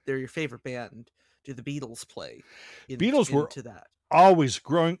they're your favorite band. Do the Beatles play Beatles were into that? always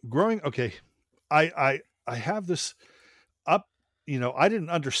growing. Okay. I have this up, I didn't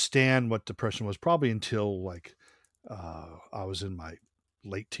understand what depression was probably until like, I was in my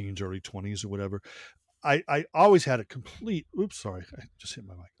late teens, early 20s or whatever. I always had a complete, oops, sorry, I just hit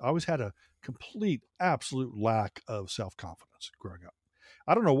my mic. I always had a complete, absolute lack of self-confidence growing up.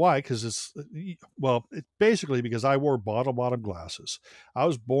 I don't know why, because it's basically because I wore bottom glasses. I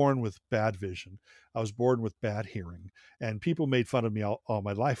was born with bad vision. I was born with bad hearing, and people made fun of me all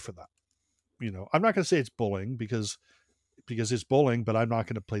my life for that. I'm not going to say it's bullying, because it's bullying, but I'm not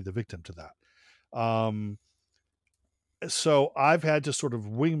going to play the victim to that. So I've had to sort of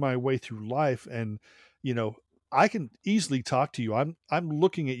wing my way through life, and you know I can easily talk to you. I'm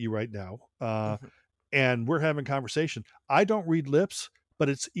looking at you right now, Hmm. and we're having conversation. I don't read lips, but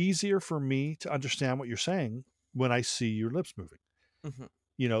it's easier for me to understand what you're saying when I see your lips moving. Hmm.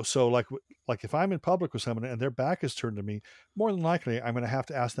 So like if I'm in public with someone and their back is turned to me, more than likely I'm going to have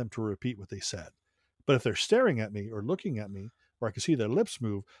to ask them to repeat what they said. But if they're staring at me or looking at me, or I can see their lips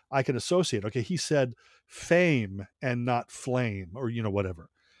move, I can associate, okay, he said fame and not flame, or whatever.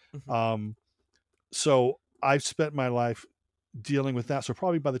 Hmm. So I've spent my life dealing with that. So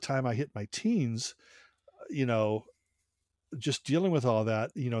probably by the time I hit my teens, you know, just dealing with all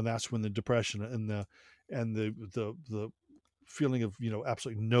that, that's when the depression and the feeling of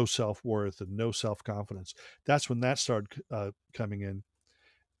absolutely no self-worth and no self-confidence, that's when that started coming in.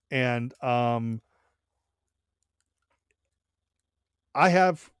 And I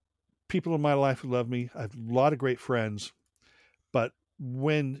have people in my life who love me. I have a lot of great friends, but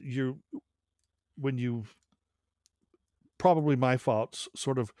when you probably my fault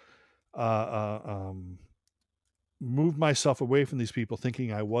sort of uh, uh, um, moved myself away from these people,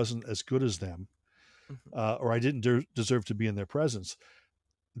 thinking I wasn't as good as them, Hmm. or I didn't deserve to be in their presence.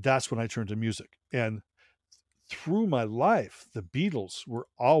 That's when I turned to music. And through my life, the Beatles were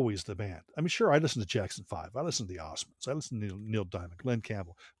always the band. I mean, sure, I listened to Jackson 5. I listened to the Osmonds. I listened to Neil Diamond, Glenn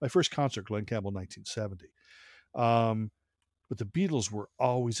Campbell. My first concert, Glenn Campbell, 1970. But the Beatles were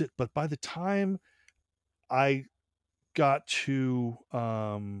always it. But by the time I got to,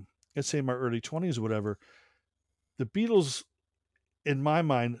 let's say, my early 20s or whatever, the Beatles in my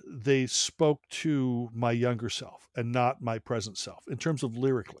mind, they spoke to my younger self and not my present self in terms of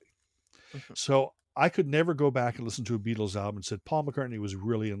lyrically. Mhm. So I could never go back and listen to a Beatles album and said Paul McCartney was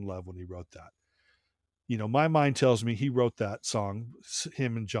really in love when he wrote that. My mind tells me he wrote that song,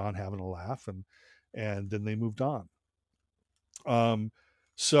 him and John having a laugh, and then they moved on.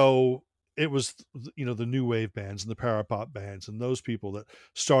 So it was, the new wave bands and the power pop bands and those people that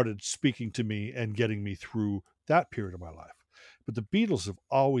started speaking to me and getting me through that period of my life. But the Beatles have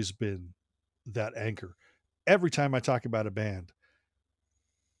always been that anchor. Every time I talk about a band,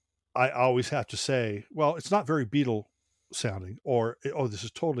 I always have to say, well, it's not very Beatle sounding, or, oh, this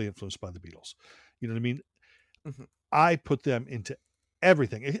is totally influenced by the Beatles. You know what I mean? Mhm. I put them into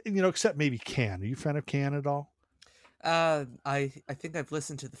everything, except maybe Can. Are you a fan of Can at all? I think I've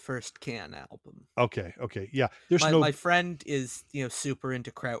listened to the first Can album. Okay. Yeah. There's My no. my friend is super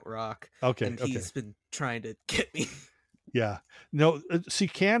into krautrock, Okay. and he's been trying to get me. Yeah. No, see,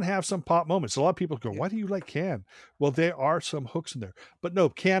 Can have some pop moments. A lot of people go, why do you like Can? Well, there are some hooks in there. But no,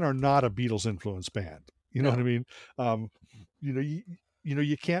 Can are not a Beatles influenced band. You know No. what I mean? You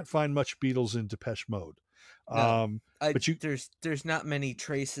can't find much Beatles in Depeche Mode. No. But there's not many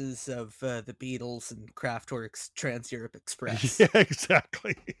traces of the Beatles and Kraftwerk's Trans Europe Express. yeah,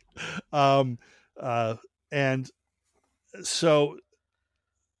 exactly. And so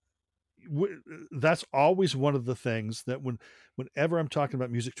that's always one of the things that whenever I'm talking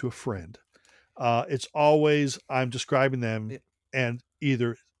about music to a friend, it's always I'm describing them and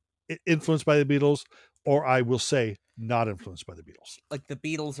either influenced by the Beatles or I will say not influenced by the Beatles. Like the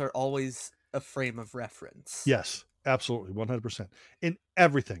Beatles are always a frame of reference. Yes, absolutely, 100% in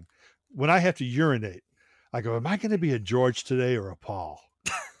everything. When I have to urinate, I go, "Am I going to be a George today or a Paul?"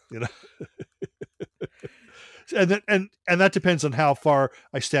 And that depends on how far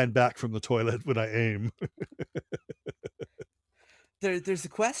I stand back from the toilet when I aim. There's a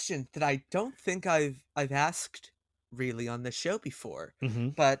question that I don't think I've asked really on this show before,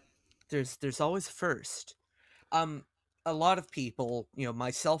 but there's always a first. A lot of people,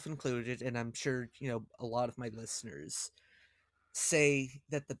 myself included, and I'm sure a lot of my listeners say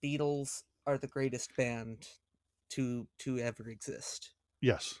that the Beatles are the greatest band to ever exist.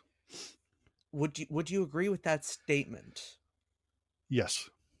 Yes. Would you agree with that statement? Yes.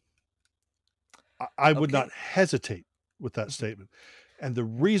 I would not hesitate with that statement. And the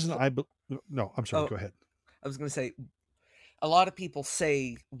reason no, I'm sorry, go ahead. I was going to say, a lot of people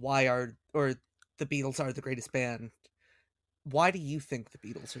say the Beatles are the greatest band. Why do you think the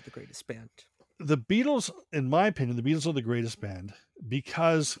Beatles are the greatest band? The Beatles, in my opinion, the Beatles are the greatest band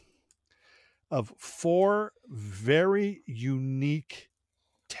because of four very unique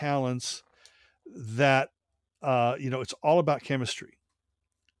talents that, it's all about chemistry.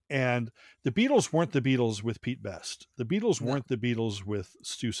 And the Beatles weren't the Beatles with Pete Best. The Beatles weren't the Beatles with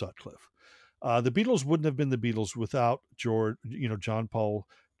Stu Sutcliffe. The Beatles wouldn't have been the Beatles without George, John, Paul,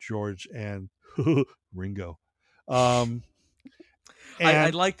 George, and Ringo. I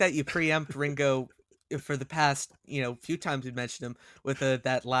like that you preempt Ringo for the past, few times we mentioned him with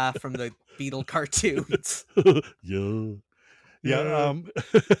that laugh from the Beatle cartoons. Yeah.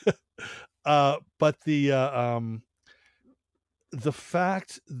 But the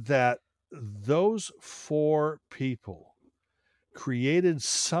fact that those four people created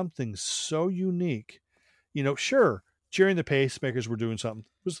something so unique, sure, Jerry and the Pacemakers were doing something.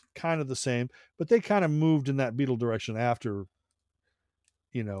 It was kind of the same, but they kind of moved in that Beatle direction after,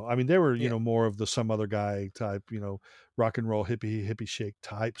 they were, more of the some other guy type, rock and roll hippie shake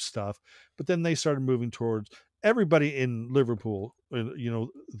type stuff. But then they started moving towards everybody in Liverpool,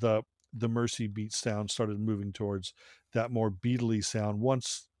 the Mercy beat sound started moving towards that more Beatley sound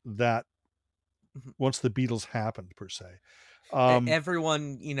once the Beatles happened per se.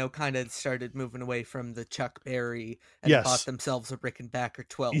 Everyone, kind of started moving away from the Chuck Berry and bought themselves a Rickenbacker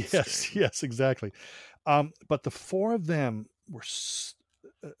 12. Yes, exactly. But the four of them were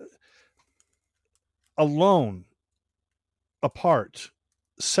alone, apart,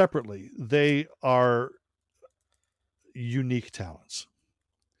 separately. They are unique talents.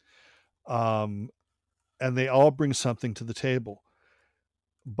 And they all bring something to the table.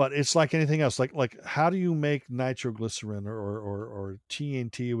 But it's like anything else. Like how do you make nitroglycerin or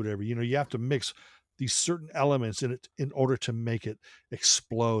TNT or whatever? You have to mix these certain elements in it in order to make it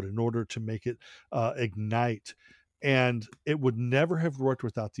explode, in order to make it ignite. And it would never have worked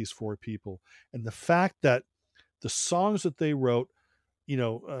without these four people. And the fact that the songs that they wrote,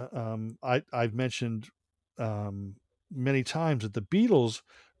 I've mentioned many times that the Beatles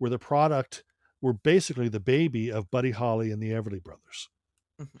were basically the baby of Buddy Holly and the Everly Brothers.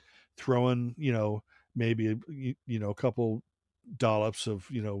 Throwing, maybe, a couple dollops of,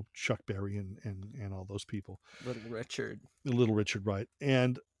 you know, Chuck Berry and all those people. Little Richard. Little Richard, right?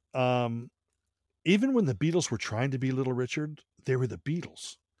 And even when the Beatles were trying to be Little Richard, they were the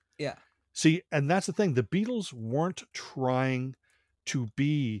Beatles. Yeah. See, and that's the thing. The Beatles weren't trying to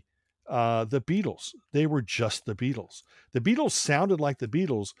be the Beatles. They were just the Beatles. The Beatles sounded like the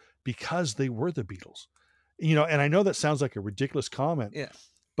Beatles because they were the Beatles. You know, and I know that sounds like a ridiculous comment. Yeah.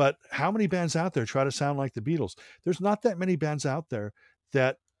 But how many bands out there try to sound like the Beatles? There's not that many bands out there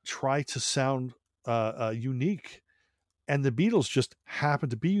that try to sound unique. And the Beatles just happen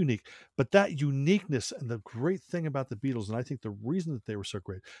to be unique. But that uniqueness, and the great thing about the Beatles, and I think the reason that they were so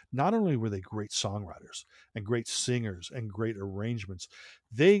great, not only were they great songwriters and great singers and great arrangements,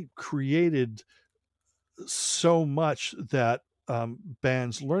 they created so much that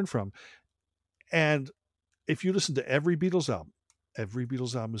bands learn from. And if you listen to every Beatles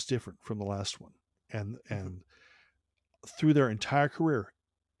album is different from the last one. And through their entire career,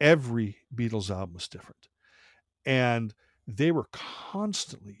 every Beatles album is different. And they were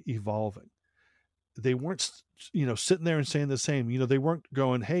constantly evolving. They weren't, you know, sitting there and saying the same. You know, they weren't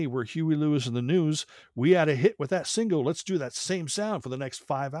going, hey, we're Huey Lewis and the News. We had a hit with that single. Let's do that same sound for the next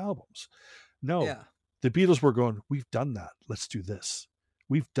 5 albums. No, Yeah. the Beatles were going, we've done that. Let's do this.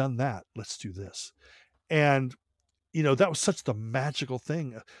 We've done that. Let's do this. And, you know, that was such the magical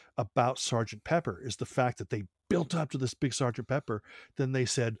thing about Sgt. Pepper, is the fact that they built up to this big Sgt. Pepper. Then they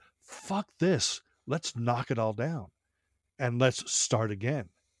said, fuck this. Let's knock it all down and let's start again.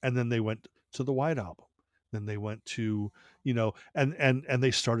 And then they went to the White Album. Then they went to, you know, and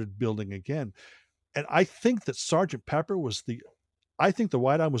they started building again. And I think that Sgt. Pepper was I think the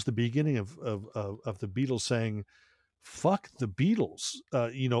White Album was the beginning of the Beatles saying, fuck the Beatles,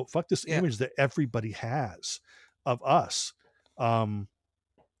 you know, fuck this image that everybody has of us. You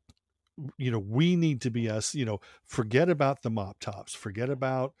know, we need to be us, you know, forget about the mop tops, forget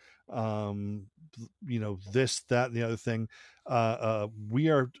about, you know, this, that, and the other thing. We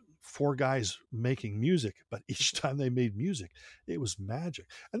are 4 guys making music, but each time they made music, it was magic.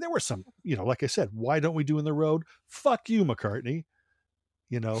 And there were some, you know, like I said, Why Don't We Do in the Road? Fuck you, McCartney.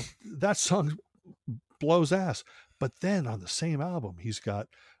 You know, that song blows ass. But then on the same album, he's got,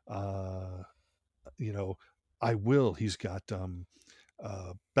 you know, I Will. He's got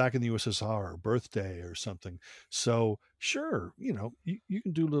Back in the USSR or Birthday or something. So sure, you know, you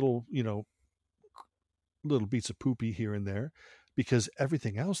can do little, you know, little beats of poopy here and there, because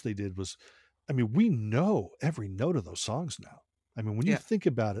everything else they did was, I mean, we know every note of those songs now. I mean, when you think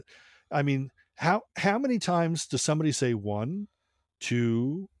about it, I mean, how many times does somebody say 1,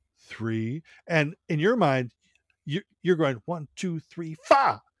 2, 3, and in your mind, you're going 1, 2, 3,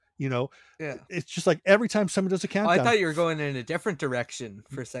 4. You know, it's just like every time somebody does a countdown. I thought you were going in a different direction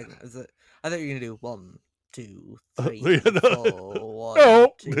for a second. I thought you were going to do 1, 2, 3, 4, 1,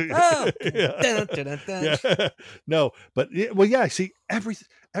 2. Oh! Dun, dun, dun, dun. Yeah. No, but well, yeah. See,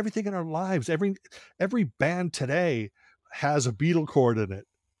 everything in our lives, every band today has a Beatle chord in it.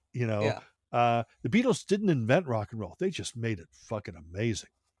 You know, the Beatles didn't invent rock and roll; they just made it fucking amazing.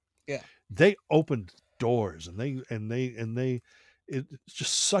 Yeah, they opened doors, and they. It's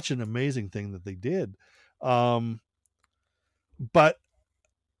just such an amazing thing that they did. But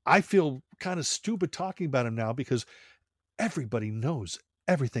I feel kind of stupid talking about him now because everybody knows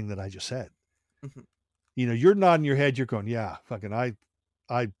everything that I just said. Mm-hmm. You know, you're nodding your head. You're going, yeah, fucking, I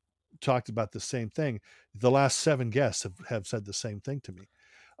talked about the same thing. The last 7 guests have said the same thing to me.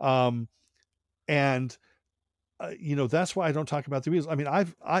 You know, that's why I don't talk about the Beatles. I mean,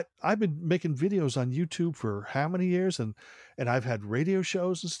 I've been making videos on YouTube for how many years, and I've had radio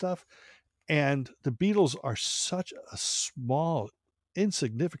shows and stuff. And the Beatles are such a small,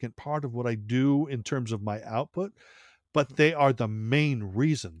 insignificant part of what I do in terms of my output, but they are the main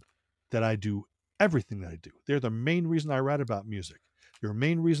reason that I do everything that I do. They're the main reason I write about music. They're the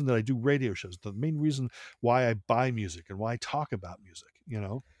main reason that I do radio shows. The main reason why I buy music and why I talk about music. You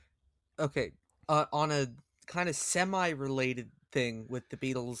know. Okay, on a kind of semi-related thing with the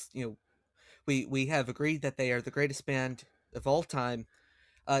Beatles, you know, we have agreed that they are the greatest band of all time.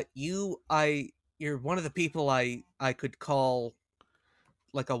 You're one of the people I could call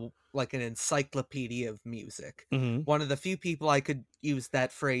like an encyclopedia of music. Mm-hmm. One of the few people I could use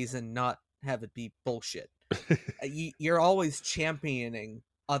that phrase and not have it be bullshit. You're always championing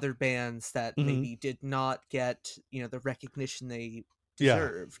other bands that maybe did not get, you know, the recognition they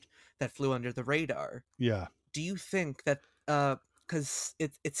deserved, that flew under the radar. Yeah. Do you think that, because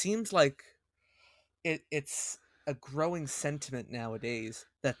it seems like it's a growing sentiment nowadays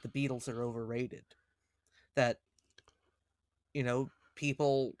that the Beatles are overrated, that, you know,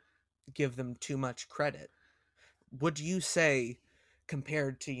 people give them too much credit. would you say,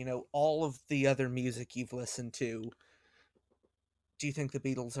 compared to, all of the other music you've listened to, do you think the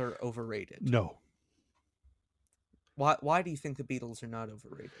Beatles are overrated? No. Why do you think the Beatles are not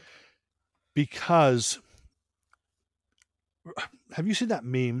overrated? Because have you seen that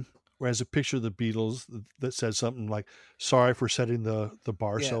meme where there's a picture of the Beatles that says something like, sorry for setting the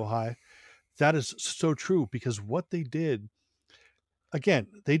bar so high? That is so true, because what they did, again,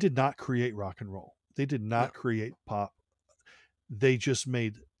 they did not create rock and roll. They did not create pop. They just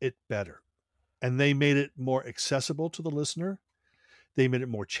made it better. And they made it more accessible to the listener. They made it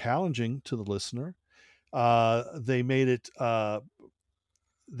more challenging to the listener. They made it,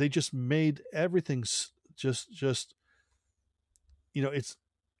 they just made everything just,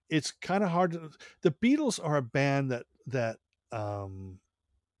 it's kind of hard to, the Beatles are a band that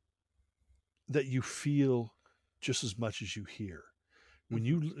you feel just as much as you hear.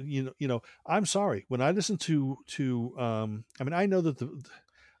 When I'm sorry, when I listen to I know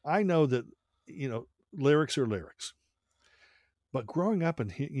that lyrics are lyrics, but growing up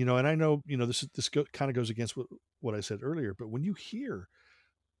and and I know this kind of goes against what I said earlier, but when you hear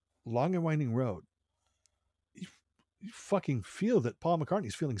Long and Winding Road, you fucking feel that Paul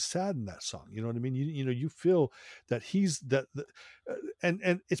McCartney's feeling sad in that song. You know what I mean? You feel that he's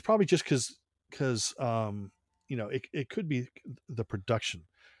and it's probably just because it could be the production,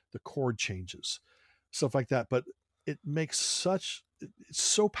 the chord changes, stuff like that, but it's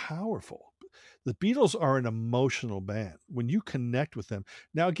so powerful. The Beatles are an emotional band. When you connect with them,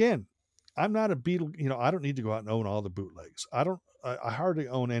 now again, I'm not a Beatle, I don't need to go out and own all the bootlegs. I hardly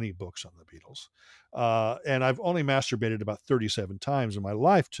own any books on the Beatles. And I've only masturbated about 37 times in my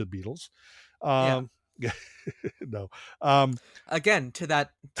life to Beatles. No. Again, to that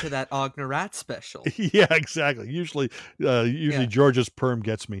Ogna Rat special. Yeah, exactly. Usually George's perm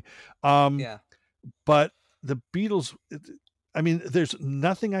gets me. But the Beatles, there's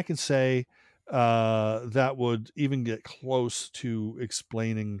nothing I can say that would even get close to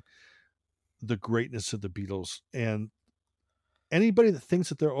explaining the greatness of the Beatles. And anybody that thinks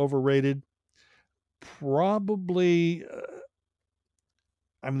that they're overrated, probably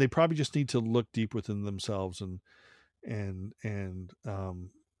they probably just need to look deep within themselves and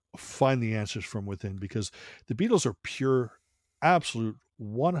find the answers from within, because the Beatles are pure, absolute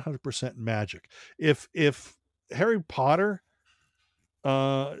 100% magic. If Harry Potter,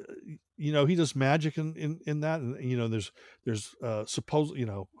 he does magic in that, and there's suppose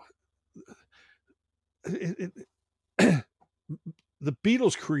the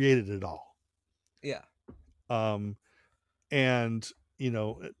Beatles created it all. Yeah. And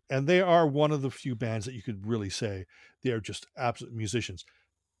they are one of the few bands that you could really say they are just absolute musicians,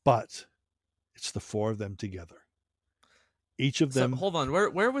 but it's the four of them together. Each of them. So, hold on.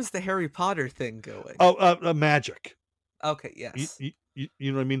 Where was the Harry Potter thing going? Oh, magic. Okay. Yes. You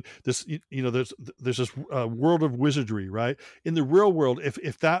know what I mean? This, there's this world of wizardry, right? In the real world,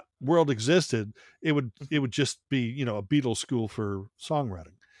 if that world existed, it would just be, a Beatles school for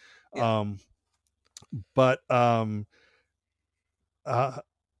songwriting. Yeah. But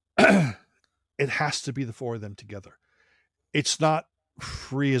it has to be the four of them together. It's not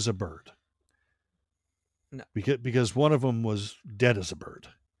Free as a Bird. No. Because one of them was Dead as a Bird.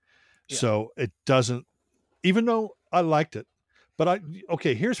 Yeah. So it doesn't, even though I liked it, but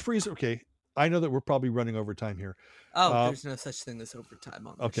here's Free as, I know that we're probably running over time here. Oh, there's no such thing as overtime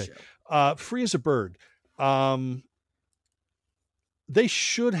on this show. Free as a Bird. They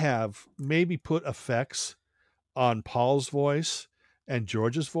should have maybe put effects on Paul's voice and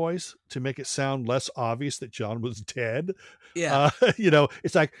George's voice to make it sound less obvious that John was dead. Yeah.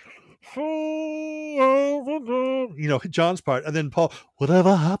 It's like, John's part, and then Paul,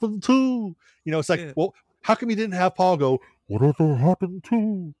 whatever happened to, it's like, well, how come you didn't have Paul go, whatever happened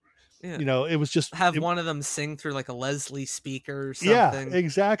to? Yeah. It was just one of them sing through like a Leslie speaker or something. Yeah,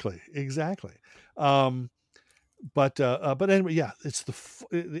 exactly. But anyway,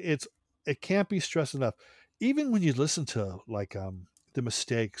 it can't be stressed enough. Even when you listen to like the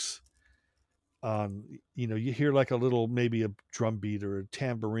Mistakes on, you hear like a little, maybe a drum beat or a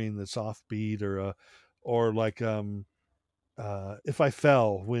tambourine that's offbeat, or like If I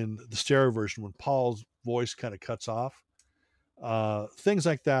Fell, when the stereo version, when Paul's voice kind of cuts off, things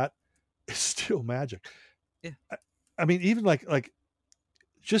like that, it's still magic. Yeah. Even like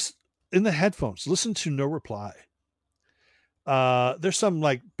just in the headphones, listen to No Reply. There's some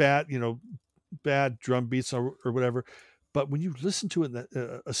like bad drum beats or whatever, but when you listen to it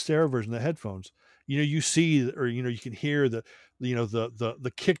in a stereo version, the headphones, you see, or you can hear the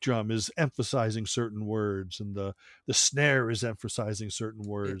kick drum is emphasizing certain words, and the snare is emphasizing certain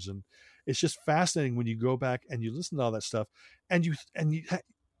words, it's just fascinating when you go back and you listen to all that stuff, and you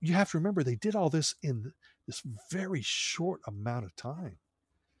have to remember they did all this in this very short amount of time.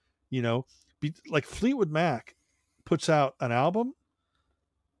 You know, like Fleetwood Mac puts out an album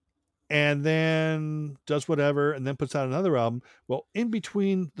and then does whatever and then puts out another album. Well, in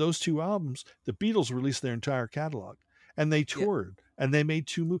between those two albums, the Beatles released their entire catalog and they toured and they made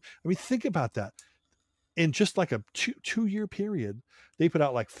 2 movies. I mean, think about that. In just like a two-year period, they put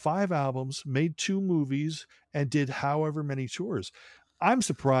out like 5 albums, made 2 movies, and did however many tours. I'm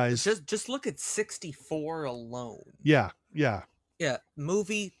surprised. Just look at 64 alone. Yeah.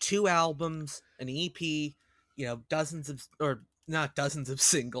 Movie, 2 albums, an EP, dozens of, or not dozens of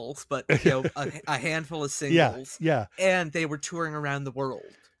singles, but a handful of singles. Yeah. And they were touring around the world.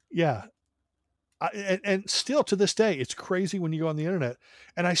 Yeah. And still to this day, it's crazy when you go on the internet,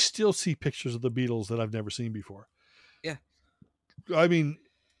 and I still see pictures of the Beatles that I've never seen before. Yeah. I mean,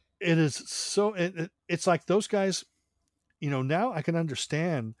 it is so, it's like those guys, now I can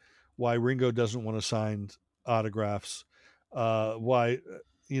understand why Ringo doesn't want to sign autographs. Why,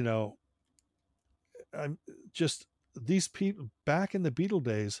 I'm just, these people back in the Beatle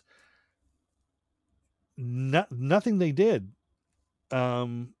days, nothing they did,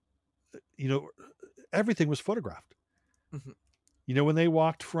 everything was photographed. Mm-hmm. When they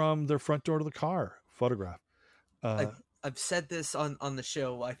walked from their front door to the car, photographed. I've said this on the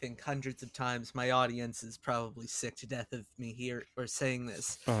show, I think hundreds of times. My audience is probably sick to death of me here or saying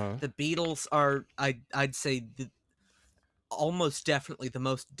this. The Beatles are, I'd say, almost definitely the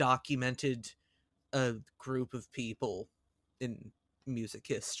most documented group of people in music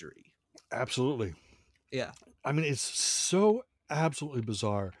history. Absolutely. Yeah. I mean, it's so absolutely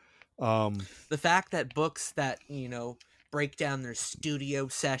bizarre. The fact that books that, break down their studio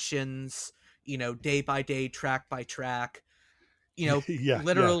sessions, day by day, track by track,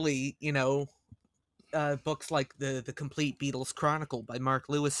 literally, books like the Complete Beatles Chronicle by Mark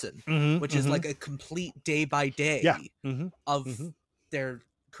Lewison, which is like a complete day by day of their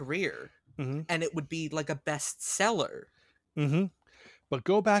career. And it would be like a bestseller. But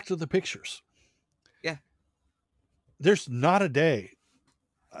go back to the pictures. Yeah. There's not a day.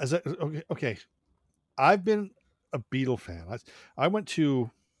 Okay. I've been a Beatle fan. I went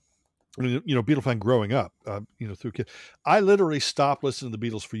to, Beatle fan growing up, through kids. I literally stopped listening to the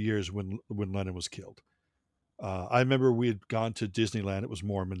Beatles for years when Lennon was killed. I remember we had gone to Disneyland. It was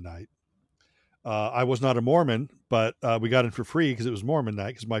Mormon night. I was not a Mormon, but we got in for free because it was Mormon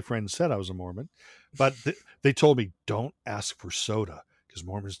night because my friend said I was a Mormon. But they told me, don't ask for soda because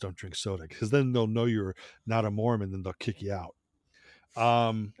Mormons don't drink soda because then they'll know you're not a Mormon and they'll kick you out.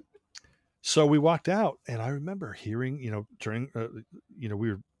 So we walked out and I remember hearing, during, we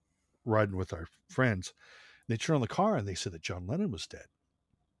were riding with our friends. They turned on the car and they said that John Lennon was dead.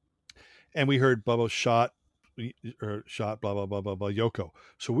 And we heard Bubba shot, blah, blah, blah, blah, blah, Yoko.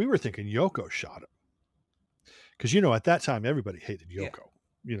 So we were thinking Yoko shot him. Because, at that time, everybody hated Yoko,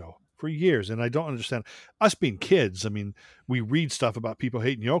 for years. And I don't understand us being kids. I mean, we read stuff about people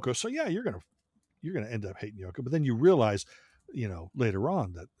hating Yoko. So yeah, you're going to end up hating Yoko. But then you realize, later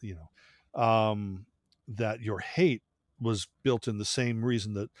on that, that your hate was built in the same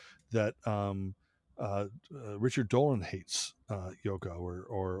reason that Richard Dolan hates Yoko,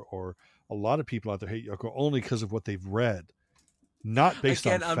 or a lot of people out there hate Yoko only because of what they've read, not based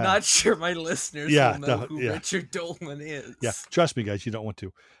on fact. I'm not sure my listeners will know who Richard Dolan is. Yeah, trust me, guys, you don't want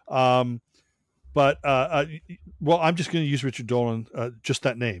to. But I'm just going to use Richard Dolan, just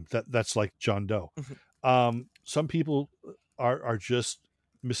that name. That's like John Doe. Some people are just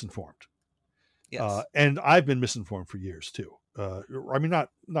misinformed. Yes. And I've been misinformed for years too. I mean,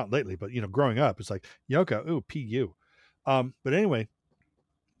 not lately, but growing up, it's like Yoko, ooh, P.U. But anyway,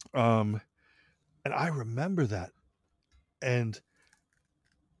 and I remember that, and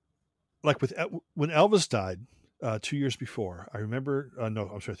like when Elvis died 2 years before, I remember.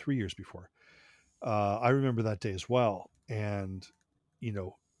 3 years before. I remember that day as well, and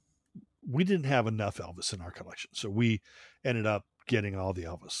we didn't have enough Elvis in our collection, so we ended up getting all the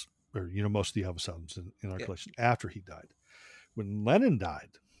Elvis, or most of the Elvis albums in our collection after he died. When Lennon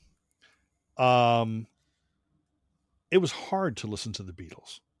died, it was hard to listen to the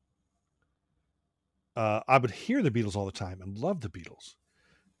Beatles. I would hear the Beatles all the time and love the Beatles,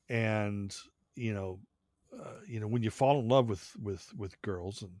 and when you fall in love with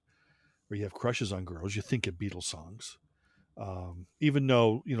girls or you have crushes on girls, you think of Beatles songs. Even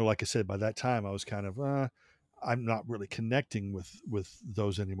though like I said, by that time I was kind of I'm not really connecting with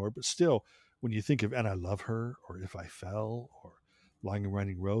those anymore, but still, when you think of And I Love Her or If I Fell or Long and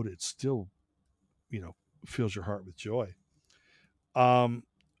Winding Road, it still, fills your heart with joy.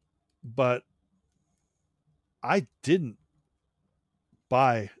 but I didn't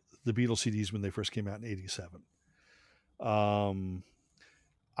buy the Beatles CDs when they first came out in '87.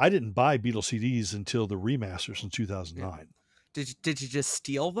 I didn't buy Beatles CDs until the remasters in 2009. Did you just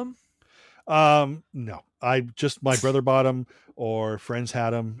steal them? No, my brother bought them or friends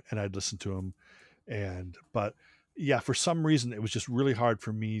had them and I'd listen to them. But yeah, for some reason it was just really hard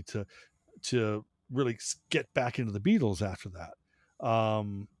for me to really get back into the Beatles after that.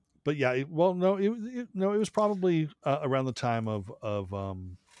 But yeah, it was probably around the time of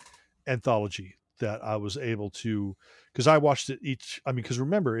Anthology that I was able to, because I watched it because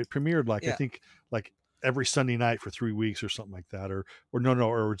remember it premiered I think like every Sunday night for 3 weeks or something like that, or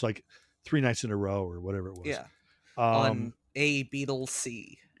it's like 3 nights in a row or whatever it was. Yeah. On A Beatles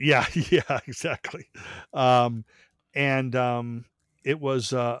C. Yeah, yeah, exactly. It was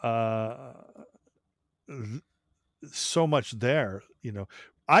so much there,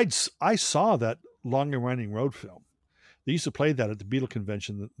 I saw that Long and Winding Road film. They used to play that at the Beatle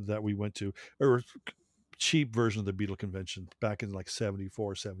convention that we went to, or cheap version of the Beatle convention back in like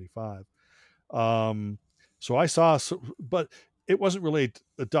 74, 75. So I saw, but it wasn't really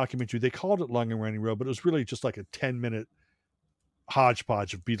a documentary. They called it Long and Winding Road, but it was really just like a 10-minute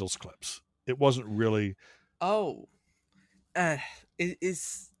hodgepodge of Beatles clips. It wasn't really. Oh,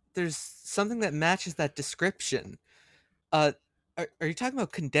 there's something that matches that description. Are you talking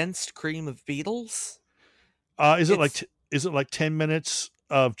about condensed cream of Beatles? Is it like 10 minutes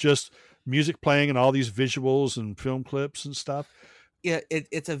of just music playing and all these visuals and film clips and stuff? Yeah,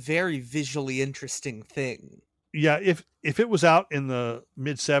 it's a very visually interesting thing. Yeah, if it was out in the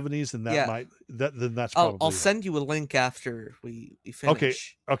mid 70s, then then that's probably. I'll send you a link after we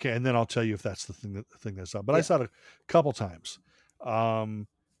finish. Okay, and then I'll tell you if that's the thing that's up. But I saw it a couple times, and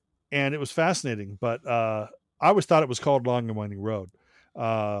it was fascinating. But I always thought it was called Long and Winding Road,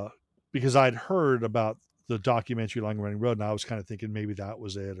 because I'd heard about the documentary Long and Winding Road, and I was kind of thinking maybe that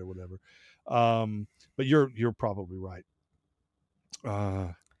was it or whatever. But you're probably right.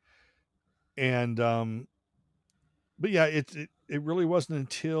 But yeah, it really wasn't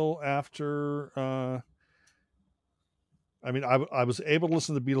until after. I was able to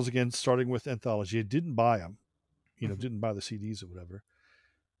listen to the Beatles again, starting with Anthology. I didn't buy them, didn't buy the CDs or whatever.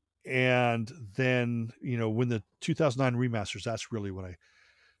 And then, when the 2009 remasters, that's really when I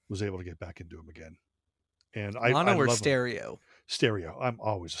was able to get back into them again. And mono or stereo? Them. Stereo. I'm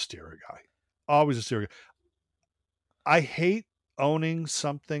always a stereo guy. Always a stereo. I hate owning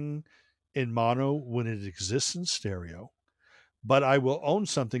something in mono when it exists in stereo, but I will own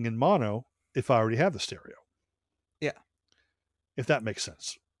something in mono if I already have the stereo. Yeah. If that makes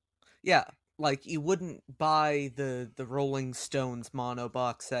sense. Yeah. Like you wouldn't buy the Rolling Stones mono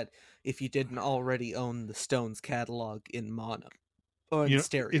box set if you didn't already own the Stones catalog in mono or in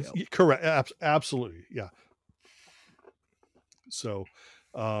stereo. Correct. Absolutely. Yeah. So,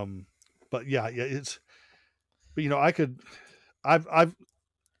 but yeah, are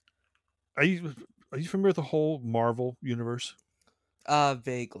you familiar with the whole Marvel universe?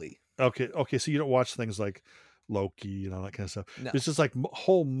 Vaguely. Okay. So you don't watch things like Loki and all that kind of stuff. No. It's just like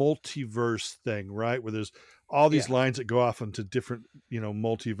whole multiverse thing, right? Where there's all these lines that go off into different,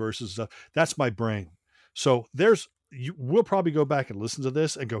 multiverses and stuff. That's my brain. So we'll probably go back and listen to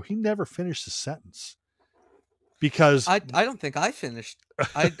this and go, he never finished the sentence. Because I don't think I finished.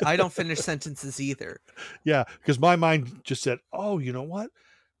 I don't finish sentences either. Yeah, because my mind just said, "Oh, you know what?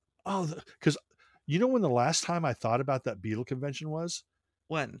 Oh, because when the last time I thought about that Beatle convention was?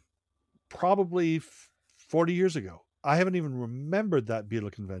 When? Probably 40 years ago. I haven't even remembered that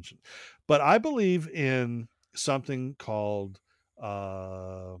Beatle convention, but I believe in something called.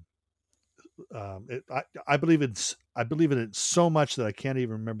 I believe in it so much that I can't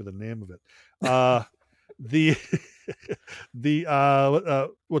even remember the name of it.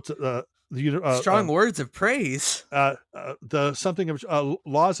 Strong words of praise. The something of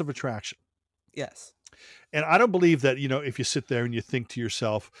laws of attraction. Yes. And I don't believe that, if you sit there and you think to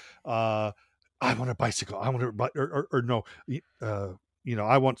yourself, I want a bicycle, I want or no,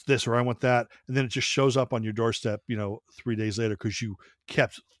 I want this or I want that. And then it just shows up on your doorstep, 3 days later, because you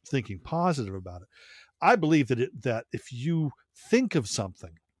kept thinking positive about it. I believe that if you think of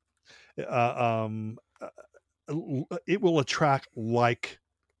something, it will attract like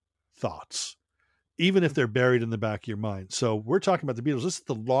thoughts, even if they're buried in the back of your mind. So we're talking about the Beatles. This is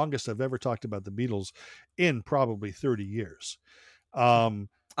the longest I've ever talked about the Beatles in probably 30 years. I'm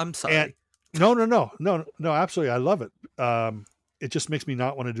sorry. No, absolutely. I love it. It just makes me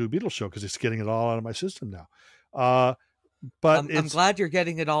not want to do a Beatles show because it's getting it all out of my system now. But I'm glad you're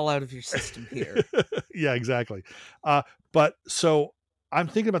getting it all out of your system here. Yeah, exactly. But so I'm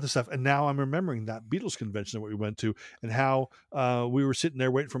thinking about this stuff, and now I'm remembering that Beatles convention that we went to, and how we were sitting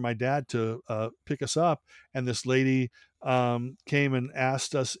there waiting for my dad to pick us up, and this lady came and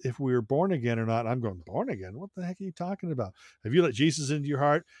asked us if we were born again or not. I'm going, born again? What the heck are you talking about? Have you let Jesus into your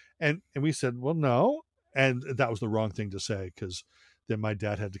heart? And we said, well, no. And that was the wrong thing to say, because then my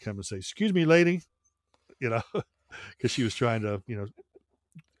dad had to come and say, excuse me, lady, because she was trying to,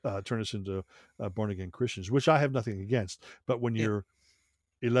 turn us into born again Christians, which I have nothing against. But when you're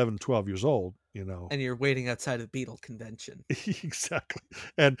 11, 12 years old, and you're waiting outside of the Beatle convention. Exactly.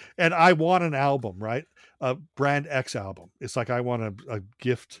 And I want an album, right? A Brand X album. It's like I want a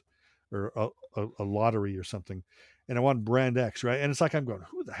gift or a lottery or something. And I want Brand X, right? And it's like, I'm going,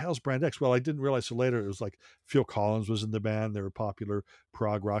 who the hell's Brand X? Well, I didn't realize till later it was like Phil Collins was in the band. They're a popular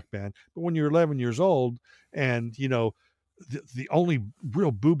prog rock band. But when you're 11 years old and, the only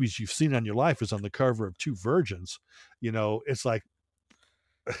real boobies you've seen on your life is on the cover of Two Virgins, it's like,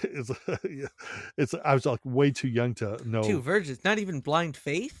 I was like way too young to know. Two Virgins, not even Blind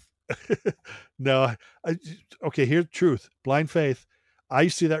Faith. No, okay. Here's the truth. Blind Faith. I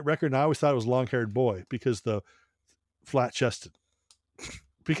used to see that record, and I always thought it was Long Haired Boy because the flat chested.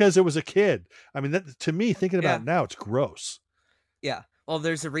 Because it was a kid. I mean, that, to me, thinking about it now, it's gross. Yeah. Well,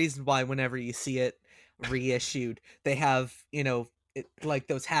 there's a reason why whenever you see it reissued, they have like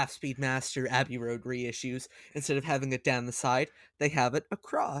those Half-Speed Master Abbey Road reissues, instead of having it down the side, they have it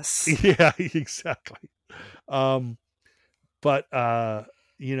across. Yeah, exactly. But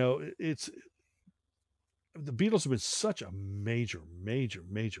it's the Beatles have been such a major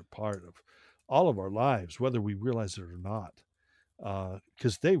part of all of our lives, whether we realize it or not,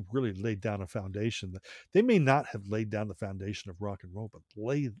 because they really laid down a foundation. They may not have laid down the foundation of rock and roll, but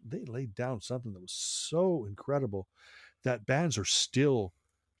they laid down something that was so incredible that bands are still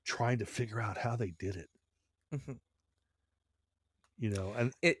trying to figure out how they did it. Mm-hmm.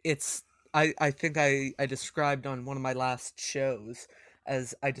 And it's I think I described on one of my last shows,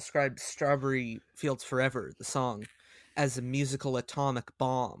 as I described Strawberry Fields Forever, the song, as a musical atomic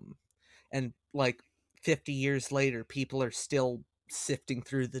bomb. And like 50 years later, people are still sifting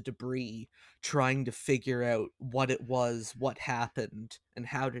through the debris, trying to figure out what it was, what happened, and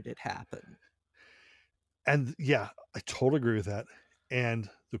how did it happen. And yeah, I totally agree with that. And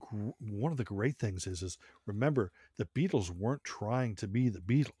one of the great things is remember, the Beatles weren't trying to be the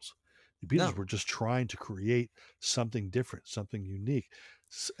Beatles. The Beatles were just trying to create something different, something unique,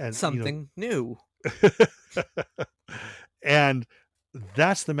 and something new. And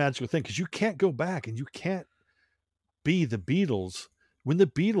that's the magical thing, because you can't go back and you can't be the Beatles when the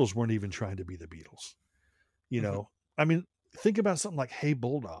Beatles weren't even trying to be the Beatles. I mean, think about something like Hey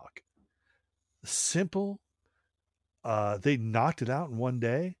Bulldog. Simple. They knocked it out in one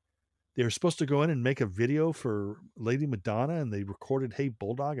day. They were supposed to go in and make a video for Lady Madonna, and they recorded Hey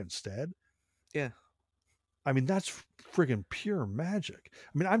Bulldog instead. Yeah. I mean, that's friggin' pure magic.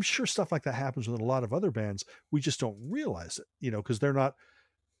 I mean, I'm sure stuff like that happens with a lot of other bands. We just don't realize it, because they're not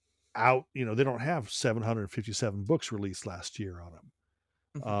out, they don't have 757 books released last year on them.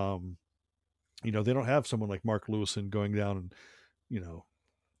 Mm-hmm. They don't have someone like Mark Lewison going down and,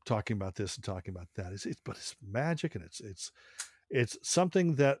 talking about this and talking about that. But it's magic, and it's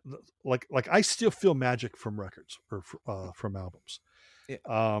something that like I still feel magic from records or from albums.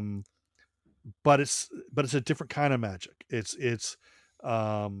 Yeah. But it's a different kind of magic. It's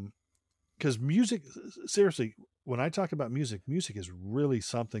because music, seriously, when I talk about music is really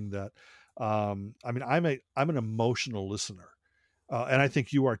something that I'm an emotional listener, and I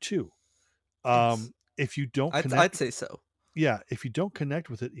think you are too. Yes. If you don't connect, I'd say so. Yeah, if you don't connect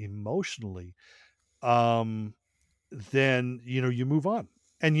with it emotionally, then you move on,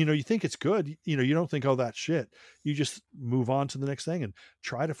 and you think it's good. You don't think, oh, that's shit. You just move on to the next thing and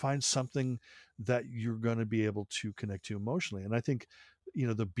try to find something that you're going to be able to connect to emotionally. And I think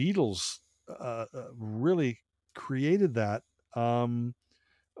the Beatles really created that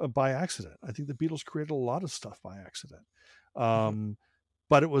by accident. I think the Beatles created a lot of stuff by accident,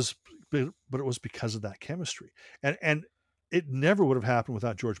 but it was because of that chemistry, and it never would have happened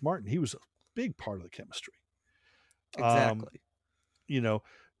without George Martin. He was a big part of the chemistry. Exactly.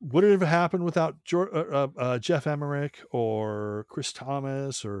 Would it have happened without Jeff Emmerich or Chris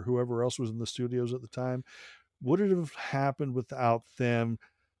Thomas or whoever else was in the studios at the time? Would it have happened without them?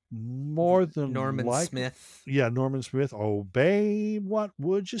 More than Norman Smith. Yeah, Norman Smith. Oh, babe, what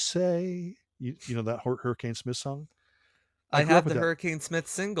would you say? You know that Hurricane Smith song? I have the Hurricane Smith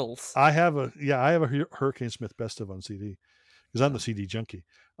singles. I have a Hurricane Smith best of on CD, because I'm the CD junkie.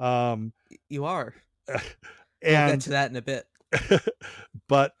 You are. And we'll get to that in a bit.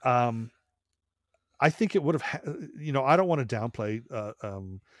 But I think it would have, I don't want to downplay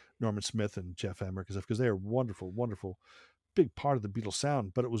Norman Smith and Jeff Emerick because they are wonderful, wonderful, big part of the Beatles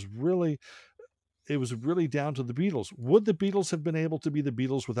sound. But it was really down to the Beatles. Would the Beatles have been able to be the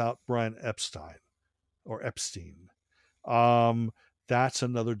Beatles without Brian Epstein or Epstein? That's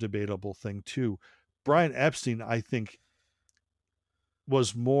another debatable thing too. Brian Epstein, I think,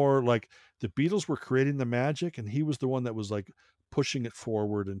 was more like the Beatles were creating the magic, and he was the one that was like pushing it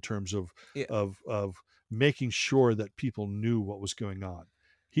forward in terms of making sure that people knew what was going on.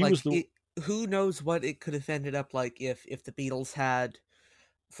 He like, was the. Who knows what it could have ended up like if the Beatles had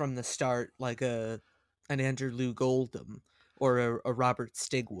from the start like an Andrew Loog Oldham or a Robert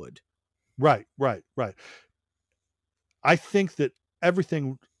Stigwood. Right. I think that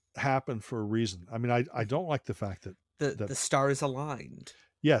everything happened for a reason. I mean, I don't like the fact that the stars aligned.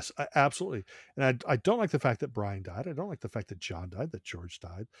 Yes, absolutely. And I don't like the fact that Brian died. I don't like the fact that John died, that George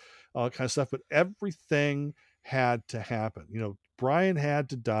died, all that kind of stuff. But everything had to happen. Brian had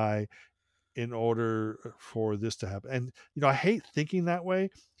to die in order for this to happen. And, I hate thinking that way,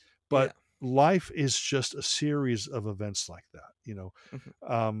 but life is just a series of events like that.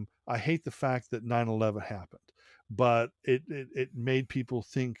 I hate the fact that 9/11 happened, but it made people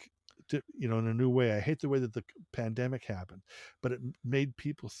think, in a new way. I hate the way that the pandemic happened, but it made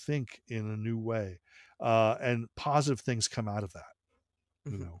people think in a new way, and positive things come out of that.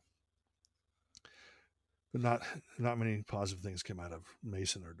 But not many positive things come out of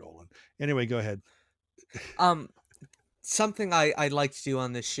Mason or Dolan. Anyway, go ahead. Something I like to do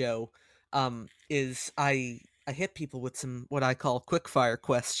on this show is I hit people with some what I call quickfire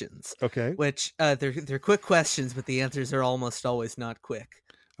questions. Okay. Which they're quick questions, but the answers are almost always not quick.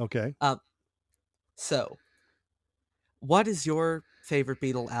 Okay. So, what is your favorite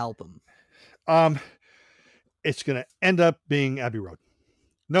Beatle album? It's going to end up being Abbey Road.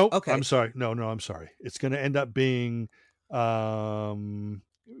 No, okay. I'm sorry. No, I'm sorry. It's going to end up being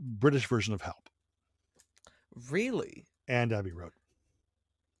British version of Help. Really? And Abbey Road.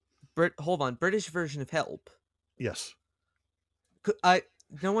 Hold on, British version of Help. Yes.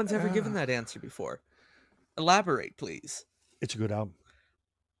 No one's ever given that answer before. Elaborate, please. It's a good album.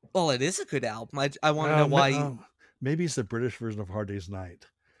 Well, it is a good album. I want to know why. Maybe it's the British version of Hard Day's Night.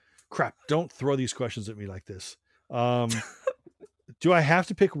 Crap! Don't throw these questions at me like this. Do I have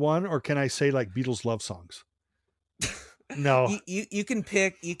to pick one, or can I say like Beatles love songs? No. You can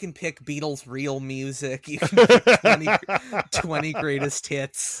pick Beatles real music. You can pick 20 greatest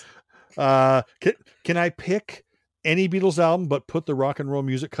hits. Can I pick any Beatles album but put the rock and roll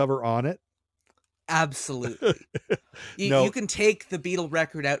music cover on it? Absolutely. No. You can take the Beatle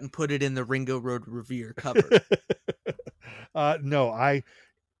record out and put it in the Ringo Road Revere cover. No,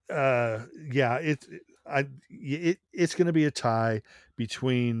 it's going to be a tie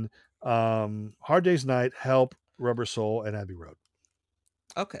between Hard Day's Night, Help, Rubber Soul, and Abbey Road.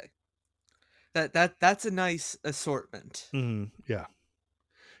 Okay. That's a nice assortment. Mm-hmm. Yeah.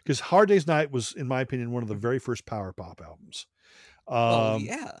 Because Hard Day's Night was, in my opinion, one of the very first power pop albums.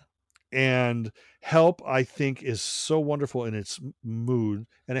 Yeah. And Help, I think, is so wonderful in its mood,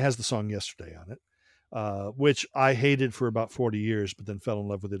 and it has the song Yesterday on it, which I hated for about 40 years, but then fell in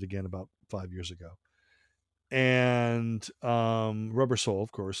love with it again about 5 years ago. And Rubber Soul,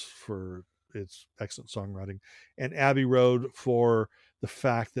 of course, for its excellent songwriting, and Abbey Road for the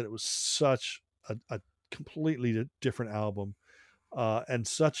fact that it was such a completely different album, and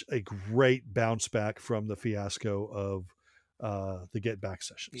such a great bounce back from the fiasco of the Get Back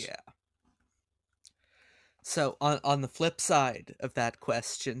sessions. Yeah. So on the flip side of that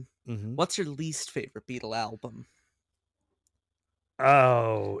question, what's your least favorite Beatle album?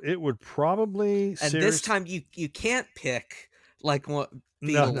 Oh, it would probably. And this time you can't pick like what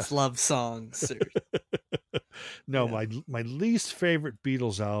Beatles love songs. No, my least favorite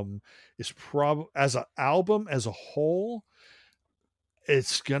Beatles album is probably as an album as a whole.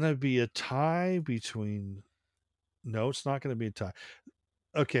 It's gonna be a tie between. No, it's not going to be a tie.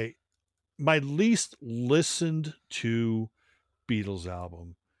 Okay, my least listened to Beatles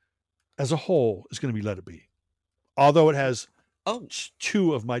album as a whole is going to be Let It Be, although it has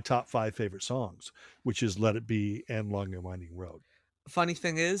two of my top 5 favorite songs, which is Let It Be and Long and Winding Road. Funny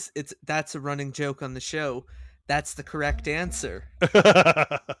thing is, that's a running joke on the show. That's the correct answer,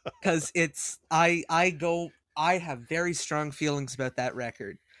 because I have very strong feelings about that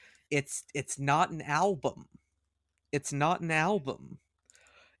record. It's not an album. It's not an album.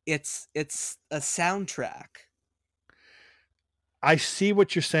 It's a soundtrack. I see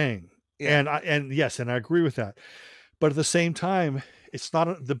what you're saying. Yeah. And yes, and I agree with that. But at the same time, it's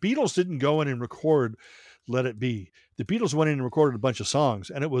not the Beatles didn't go in and record Let It Be. The Beatles went in and recorded a bunch of songs,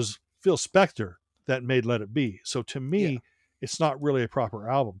 and it was Phil Spector that made Let It Be. So to Yeah. me, it's not really a proper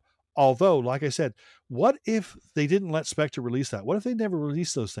album. Although, like I said, what if they didn't let Spector release that? What if they never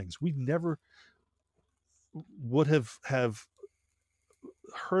released those things? We never would have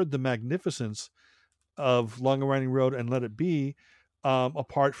heard the magnificence of Long and Winding Road and Let It Be,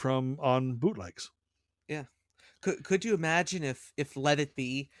 apart from on bootlegs. Yeah. Could you imagine if Let It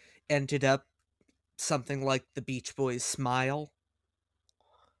Be ended up something like the Beach Boys' Smile?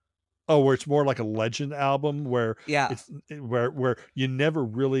 Oh, where it's more like a legend album, where Yeah. it's where you never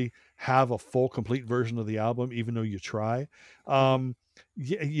really have a full complete version of the album, even though you try.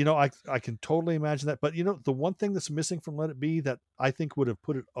 Yeah, you know, I can totally imagine that. But you know, the one thing that's missing from Let It Be that I think would have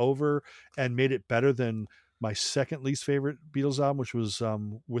put it over and made it better than my second least favorite Beatles album, which was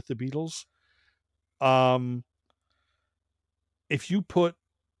With the Beatles. If you put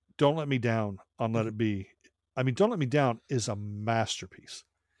Don't Let Me Down on Let It Be, I mean, Don't Let Me Down is a masterpiece.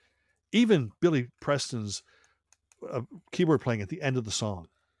 Even Billy Preston's keyboard playing at the end of the song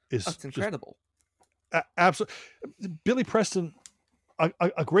is That's incredible. Absolutely. Billy Preston,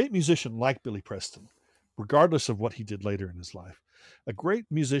 a great musician like Billy Preston, regardless of what he did later in his life, a great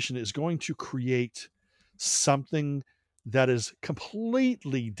musician is going to create something that is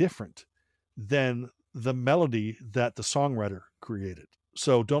completely different than the melody that the songwriter created.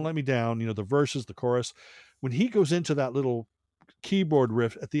 So Don't Let Me Down, you know, the verses, the chorus, when he goes into that little keyboard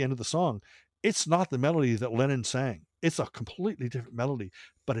riff at the end of the song, it's not the melody that Lennon sang. It's a completely different melody,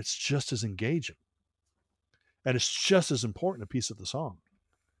 but it's just as engaging. And it's just as important a piece of the song.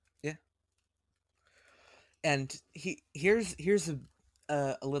 Yeah. And here's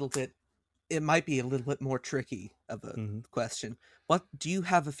a little bit, it might be a little bit more tricky of a question. What do you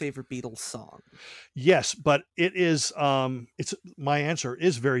have a favorite Beatles song? Yes, but it is it's my answer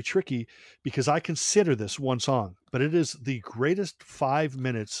is very tricky because I consider this one song, but it is the greatest 5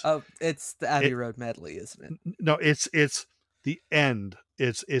 minutes. Oh, it's the Abbey Road medley, isn't it? No, it's the end.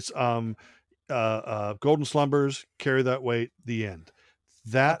 It's Golden Slumbers, Carry That Weight, the end.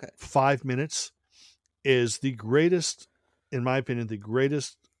 That 5 minutes is the greatest, in my opinion, the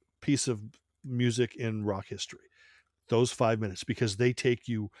greatest piece of music in rock history. Those 5 minutes, because they take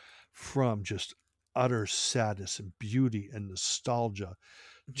you from just utter sadness and beauty and nostalgia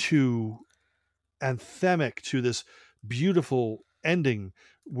to anthemic to this beautiful ending,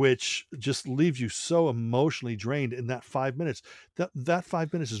 which just leaves you so emotionally drained in that 5 minutes. That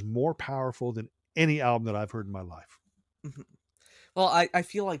 5 minutes is more powerful than any album that I've heard in my life. Well, I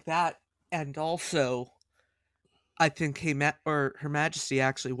feel like that, and also I think Her Majesty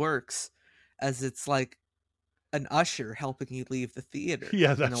actually works as it's like an usher helping you leave the theater.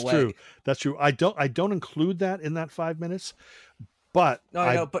 Yeah, that's true. That's true. I don't include that in that 5 minutes, but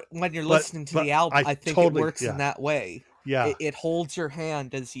no, but when you're listening to the album, I think it works in that way. Yeah, it holds your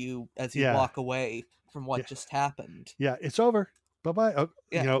hand as you walk away from what just happened. Yeah, it's over. Bye bye. Oh,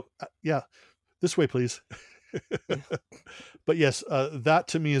 you know, this way, please. But yes, that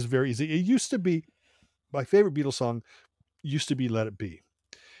to me is very easy. It used to be my favorite Beatles song. Used to be Let It Be.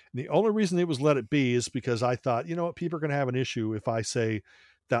 And the only reason it was Let It Be is because I thought, you know what, people are going to have an issue if I say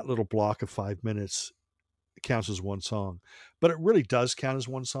that little block of 5 minutes counts as one song, but it really does count as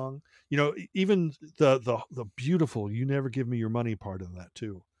one song. You know, even the beautiful "You Never Give Me Your Money" part of that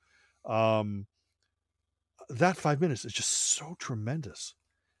too. That 5 minutes is just so tremendous.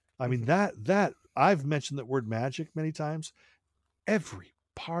 I mean, that I've mentioned that word magic many times. Every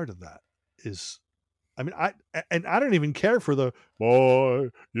part of that is, I mean, I don't even care for the boy,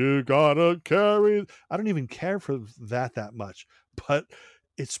 you gotta carry. I don't even care for that much, but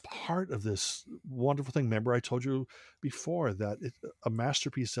it's part of this wonderful thing. Remember, I told you before that a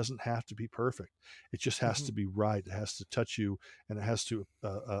masterpiece doesn't have to be perfect. It just has to be right. It has to touch you, and it has to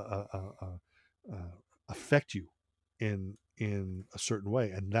affect you in a certain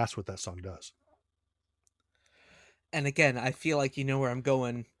way, and that's what that song does. And again, I feel like you know where I'm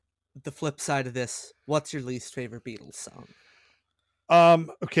going. The flip side of this, what's your least favorite Beatles song?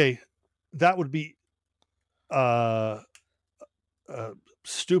 Okay, that would be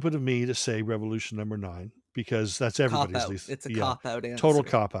stupid of me to say Revolution Number 9, because that's everybody's least. It's a cop-out answer. Total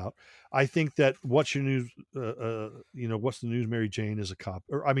cop-out. I think that What's Your News, What's the News, Mary Jane is a cop.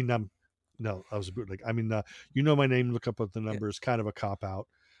 Or I mean, no, that was a bootleg. I mean, You Know My Name, Look Up at the Numbers, kind of a cop-out.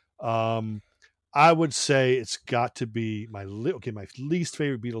 I would say it's got to be my least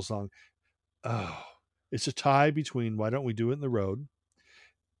favorite Beatles song. Oh, it's a tie between Why Don't We Do It in the Road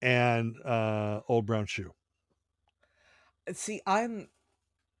and Old Brown Shoe. See, that's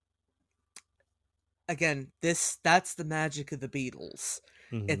the magic of the Beatles.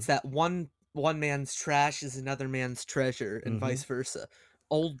 It's that one man's trash is another man's treasure, and vice versa.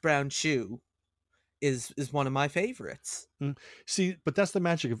 Old Brown Shoe is one of my favorites. See, but that's the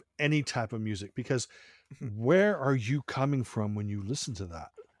magic of any type of music, because where are you coming from when you listen to that?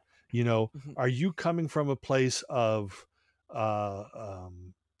 You know, are you coming from a place of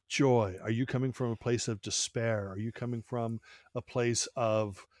joy? Are you coming from a place of despair? Are you coming from a place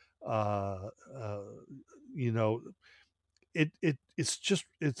of, you know,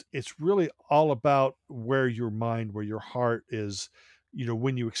 it's really all about where your mind, where your heart is, you know,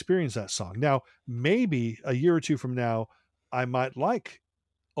 when you experience that song. Now, maybe a year or two from now, I might like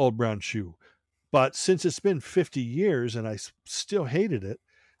Old Brown Shoe, but since it's been 50 years and I still hated it,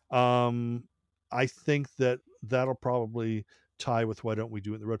 I think that'll probably tie with Why Don't We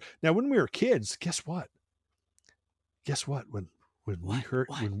Do It in the Road. Now, when we were kids, guess what? When we heard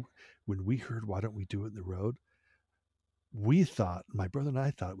Why Don't We Do It in the Road, we thought, my brother and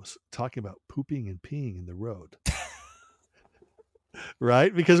I thought it was talking about pooping and peeing in the road.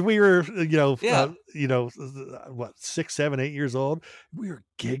 Right? Because we were, what, 6, 7, 8 years old. We were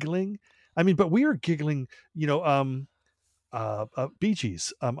giggling. I mean, but we were giggling, Bee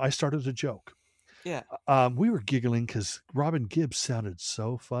Gees. I started a joke. Yeah. We were giggling because Robin Gibb sounded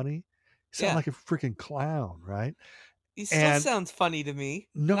so funny. He sounded like a freaking clown, right? He still sounds funny to me.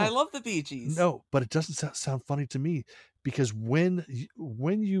 No, and I love the Bee Gees. No, but it doesn't sound funny to me, because when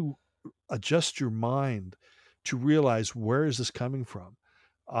you adjust your mind to realize where is this coming from,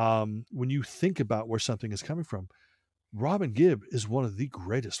 when you think about where something is coming from, Robin Gibb is one of the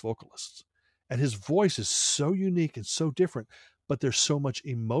greatest vocalists, and his voice is so unique and so different, but there's so much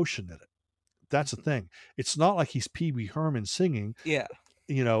emotion in it. That's the thing. It's not like he's Pee Wee Herman singing. Yeah.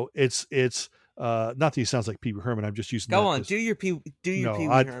 It's not that he sounds like Pee Wee Herman. I'm just using. Go on, do your Pee Wee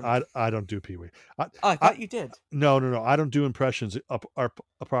Herman. I don't do Pee Wee. I thought you did. No. I don't do impressions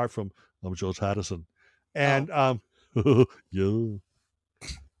apart from I'm George Harrison, and yeah.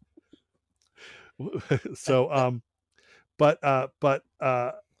 So but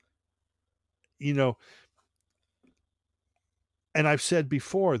and I've said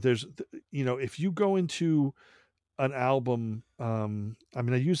before, there's if you go into an album, I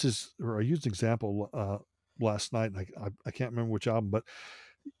used an example last night, and I can't remember which album, but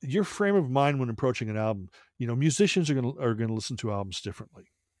your frame of mind when approaching an album, musicians are gonna listen to albums differently.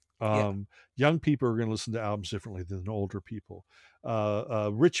 Young people are going to listen to albums differently than older people.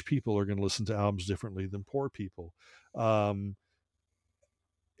 Rich people are going to listen to albums differently than poor people,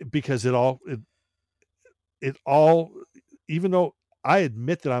 because it all, even though I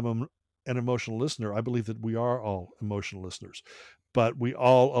admit that I'm an emotional listener, I believe that we are all emotional listeners, but we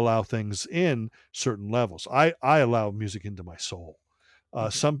all allow things in certain levels. I allow music into my soul.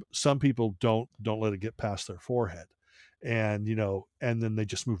 Some people don't let it get past their forehead, and and then they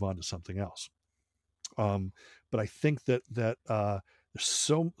just move on to something else. But I think that there's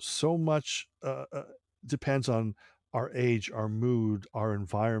so much depends on our age, our mood, our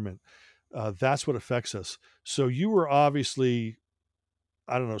environment. That's what affects us. So you were obviously,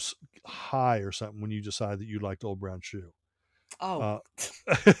 I don't know, high or something when you decided that you liked Old Brown Shoe. Oh,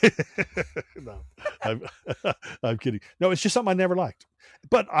 no, I'm kidding. No, it's just something I never liked.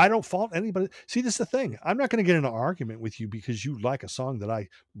 But I don't fault anybody. See, this is the thing. I'm not going to get in an argument with you because you like a song that I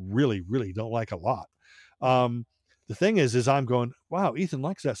really, really don't like a lot. The thing is I'm going, wow, Ethan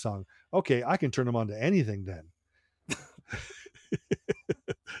likes that song. Okay, I can turn him on to anything then.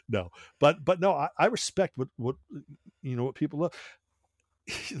 No, but no, I respect what people love.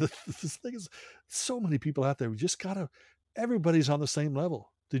 This thing is, so many people out there. We just gotta. Everybody's on the same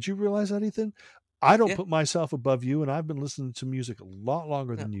level. Did you realize that, Ethan? I don't put myself above you, and I've been listening to music a lot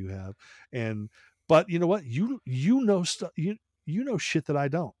longer than you have. But you know what? You know stuff. You know shit that I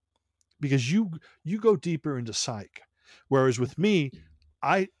don't, because you go deeper into psych, whereas with me,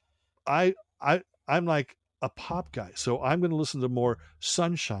 I'm like a pop guy, so I'm going to listen to more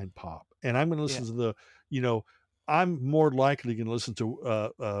sunshine pop, and I'm going to listen to the I'm more likely going to listen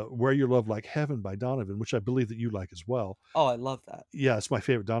to Where Your Love Like Heaven by Donovan, which I believe that you like as well. Oh, I love that. Yeah, it's my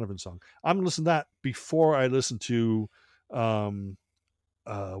favorite Donovan song. I'm going to listen to that before I listen to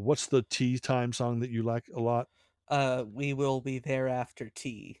what's the tea time song that you like a lot? We Will Be There After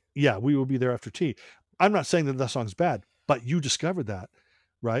Tea. Yeah, We Will Be There After Tea. I'm not saying that song's bad, but you discovered that,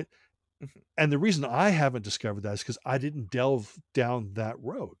 right? And the reason I haven't discovered that is because I didn't delve down that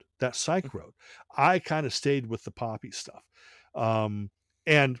road, that psych road. I kind of stayed with the poppy stuff.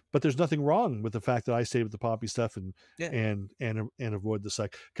 But there's nothing wrong with the fact that I stayed with the poppy stuff and avoid the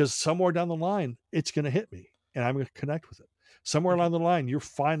psych, because somewhere down the line it's going to hit me and I'm going to connect with it. Somewhere along the line, you're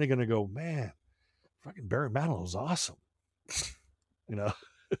finally going to go, man, fucking Barry Manilow is awesome.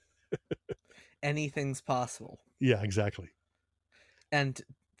 Anything's possible. Yeah, exactly. And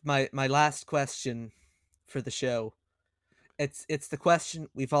my last question for the show. It's the question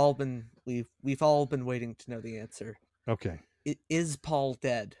we've all been waiting to know the answer. Okay. Is Paul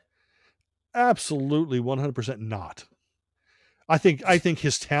dead? Absolutely 100% not. I think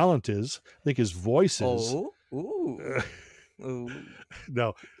his talent is. I think his voice is. Oh, ooh, ooh.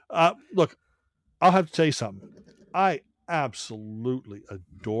 No. Look, I'll have to tell you something. I absolutely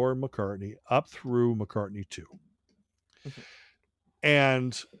adore McCartney up through McCartney 2.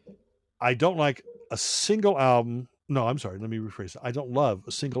 And I don't like a single album. No, I'm sorry. Let me rephrase it. I don't love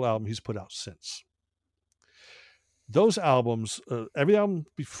a single album he's put out since. Those albums, every album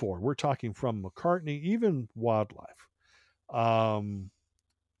before, we're talking from McCartney, even Wildlife.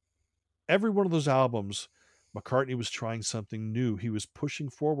 Every one of those albums, McCartney was trying something new. He was pushing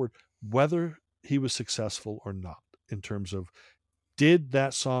forward, whether he was successful or not, in terms of did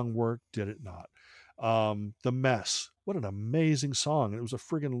that song work, did it not? The Mess, what an amazing song. It was a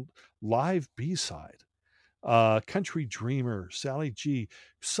friggin' live B-side. Country Dreamer, Sally G,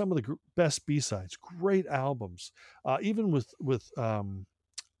 some of the best B-sides, great albums. Even with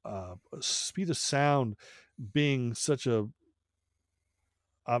Speed of Sound being such a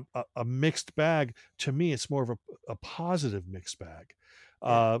mixed bag, to me it's more of a positive mixed bag.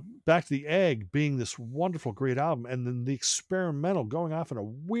 Back to the Egg being this wonderful, great album, and then the experimental going off in a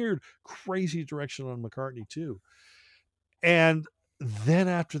weird, crazy direction on McCartney too. And then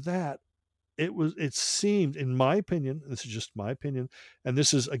after that, it seemed, in my opinion, this is just my opinion, and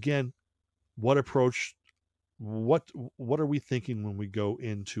this is again, what are we thinking when we go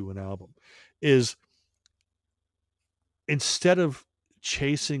into an album, is instead of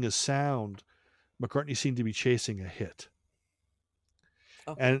chasing a sound, McCartney seemed to be chasing a hit.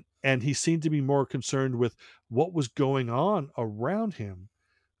 Okay. And he seemed to be more concerned with what was going on around him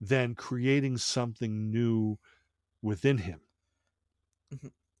than creating something new within him. Mm-hmm.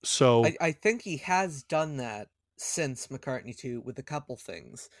 So I think he has done that since McCartney 2 with a couple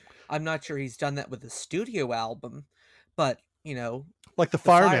things. I'm not sure he's done that with a studio album, but like the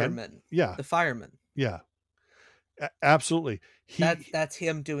Fireman. Yeah. The Fireman. Yeah. Absolutely. That's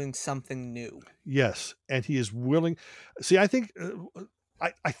him doing something new. Yes, and he is willing. See, I think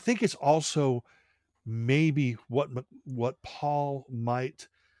I think it's also maybe what Paul might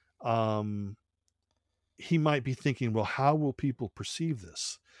he might be thinking, well, how will people perceive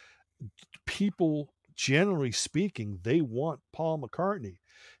this? People, generally speaking, they want Paul McCartney.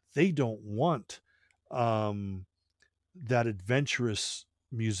 They don't want that adventurous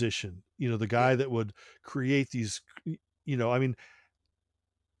musician, the guy that would create these, I mean,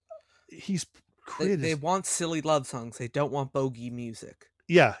 he's created. They want silly love songs. They don't want bogey music.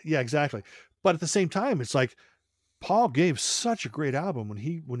 Yeah, exactly. But at the same time, it's like Paul gave such a great album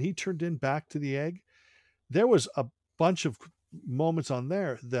when he turned in Back to the Egg. There was a bunch of moments on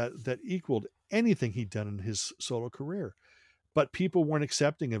there that equaled anything he'd done in his solo career, but people weren't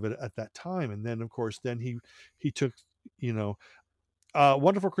accepting of it at that time. And then, of course, he took,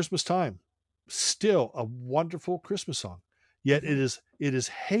 Wonderful Christmas Time, still a wonderful Christmas song, yet it is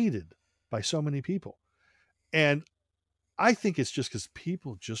hated by so many people. And I think it's just because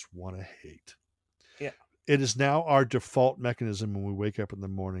people just want to hate. Yeah. It is now our default mechanism when we wake up in the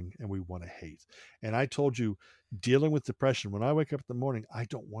morning and we want to hate. And I told you, dealing with depression, when I wake up in the morning, I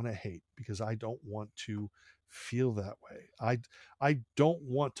don't want to hate because I don't want to feel that way. I don't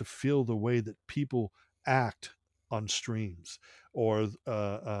want to feel the way that people act on streams, or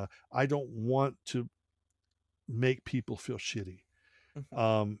I don't want to make people feel shitty.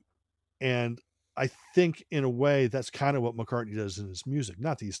 Mm-hmm. And I think in a way that's kind of what McCartney does in his music.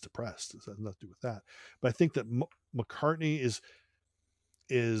 Not that he's depressed; it has nothing to do with that. But I think that McCartney is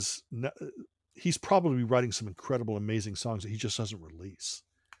he's probably writing some incredible, amazing songs that he just doesn't release.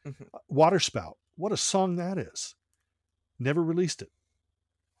 Mm-hmm. Waterspout, what a song that is! Never released it,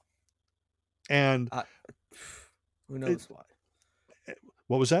 and who knows why?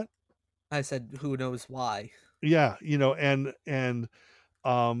 What was that? I said, who knows why? Yeah, and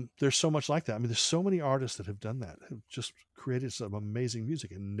there's so much like that. I mean, there's so many artists that have done that, have just created some amazing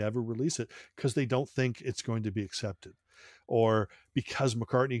music and never release it because they don't think it's going to be accepted, or because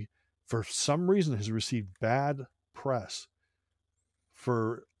McCartney, for some reason, has received bad press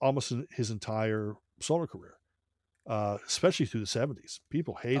for almost his entire solo career, especially through the 70s.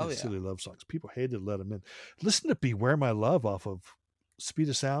 People hated silly love songs. People hated Let 'Em In. Listen to Beware My Love off of Speed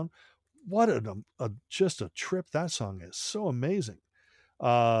of Sound. What just a trip that song is. So amazing.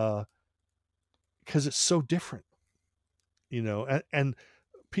 Because it's so different, and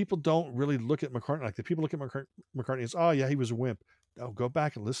people don't really look at McCartney like that. People look at McCartney as, oh yeah, he was a wimp. No, go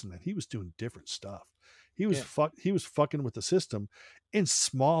back and listen to that. He was doing different stuff. He was he was fucking with the system in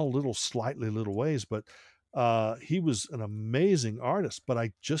small little slightly little ways, but he was an amazing artist. But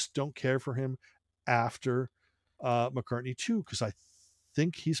I just don't care for him after McCartney 2, because I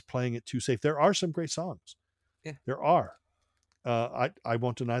think he's playing it too safe. There are some great songs. Yeah. There are. I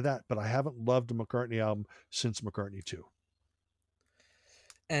won't deny that, but I haven't loved a McCartney album since McCartney 2.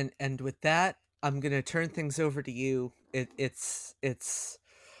 And with that, I'm gonna turn things over to you. It's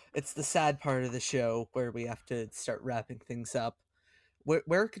the sad part of the show where we have to start wrapping things up.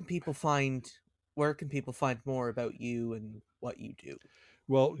 Where can people find more about you and what you do?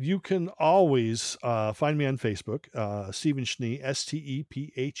 Well, you can always find me on Facebook, Stephen Schnee,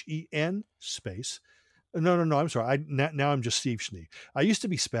 Stephen space. No, I'm sorry. Now I'm just Steve Schnee. I used to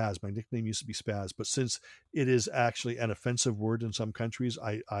be Spaz. My nickname used to be Spaz, but since it is actually an offensive word in some countries,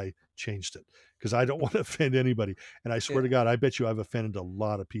 I changed it because I don't want to offend anybody. And I swear to God, I bet you I've offended a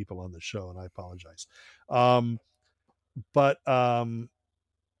lot of people on the show, and I apologize. But you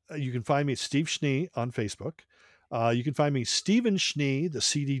can find me at Steve Schnee on Facebook. You can find me Stephen Schnee, the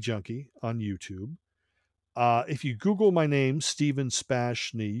CD Junkie, on YouTube. If you Google my name, Stephen Spaz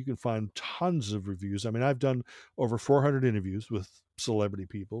Schnee, you can find tons of reviews. I mean, I've done over 400 interviews with celebrity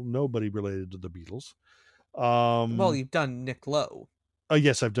people, nobody related to the Beatles. Well, you've done Nick Lowe.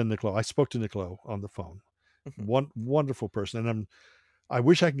 Yes, I've done Nick Lowe. I spoke to Nick Lowe on the phone. Wonderful person. And I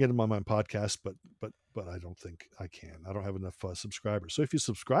wish I could get him on my podcast, but I don't think I can. I don't have enough subscribers. So if you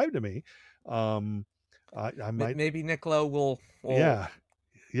subscribe to me, I might. Maybe Nick Lowe will. Yeah.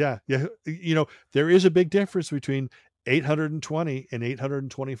 You know, there is a big difference between 820 and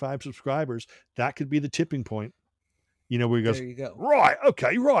 825 subscribers. That could be the tipping point. You know, where he goes, there you go. Right,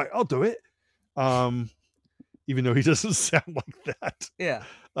 okay, right, I'll do it. Even though he doesn't sound like that. Yeah.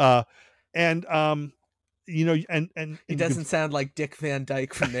 You know, and he doesn't sound like Dick Van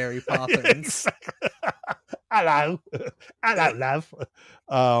Dyke from Mary Poppins. Hello, love.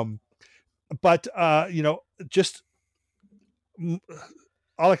 But you know, just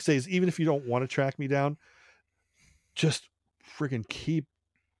all I can say is, even if you don't want to track me down, just freaking keep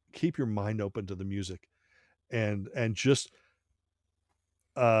your mind open to the music, and just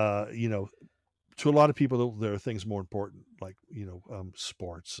you know, to a lot of people there are things more important, like, you know,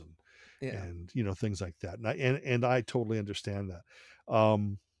 sports and you know, things like that, and I totally understand that.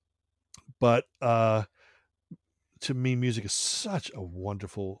 But to me, music is such a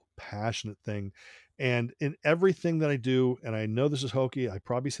wonderful, passionate thing. And in everything that I do, and I know this is hokey, I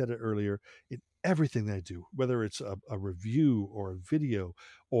probably said it earlier, in everything that I do, whether it's a review or a video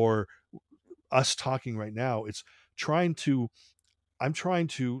or us talking right now, it's I'm trying to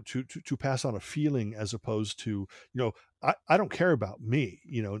pass on a feeling, as opposed to, you know, I don't care about me,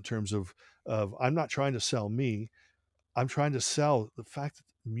 you know, in terms of I'm not trying to sell me. I'm trying to sell the fact that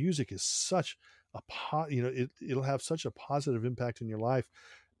music is such you know, it'll have such a positive impact in your life.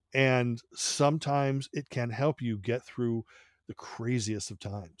 And sometimes it can help you get through the craziest of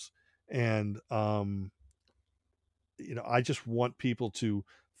times. And, you know, I just want people to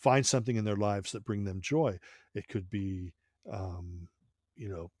find something in their lives that bring them joy. It could be, you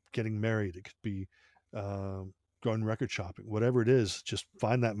know, getting married. It could be going record shopping, whatever it is. Just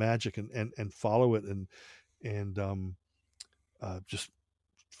find that magic and follow it, and just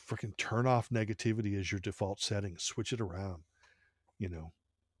freaking turn off negativity as your default setting. Switch it around, you know.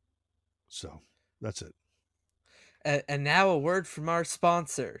 So that's it. And now a word from our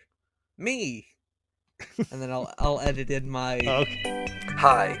sponsor, me. And then I'll edit in my. Okay.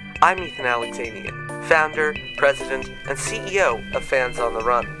 Hi, I'm Ethan Alexanian, founder, president, and CEO of Fans on the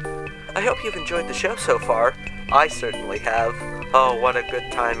Run. I hope you've enjoyed the show so far. I certainly have. Oh, what a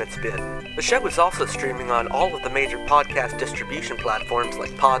good time it's been. The show is also streaming on all of the major podcast distribution platforms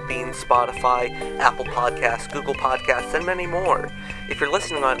like Podbean, Spotify, Apple Podcasts, Google Podcasts, and many more. If you're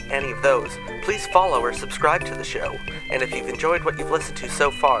listening on any of those, please follow or subscribe to the show. And if you've enjoyed what you've listened to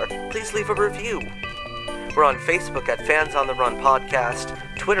so far, please leave a review. We're on Facebook at Fans on the Run Podcast,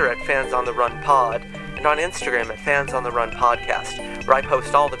 Twitter at Fans on the Run Pod, and on Instagram at Fans on the Run Podcast, where I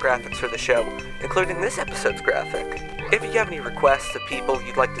post all the graphics for the show, including this episode's graphic. If you have any requests of people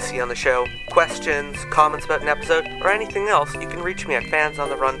you'd like to see on the show, questions, comments about an episode, or anything else, you can reach me at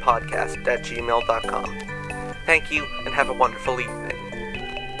fansontherunpodcast@gmail.com. Thank you, and have a wonderful evening.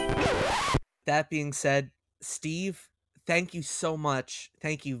 That being said, Steve, thank you so much.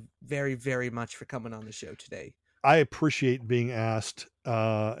 Thank you very, very much for coming on the show today. I appreciate being asked,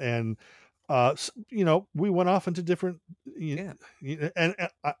 and you know, we went off into different, and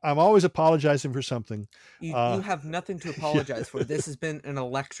I'm always apologizing for something. You have nothing to apologize for. This has been an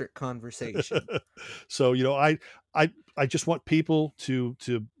electric conversation. So, you know, I just want people to,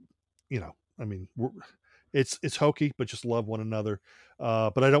 you know, I mean, It's hokey, but just love one another.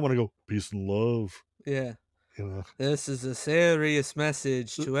 But I don't want to go peace and love. Yeah. You know. This is a serious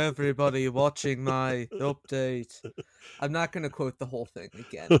message to everybody watching my update. I'm not going to quote the whole thing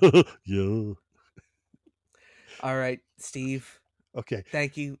again. Yeah. All right, Steve. Okay.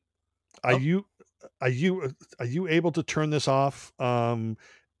 Thank you. Are you able to turn this off?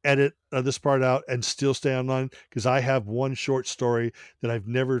 Edit this part out and still stay online, because I have one short story that I've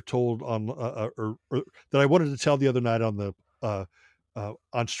never told on or that I wanted to tell the other night on the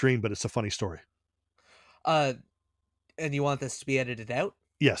on stream, but it's a funny story. And you want this to be edited out?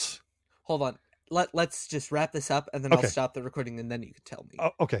 Yes. Hold on. Let's just wrap this up, and then Okay. I'll stop the recording, and then you can tell me.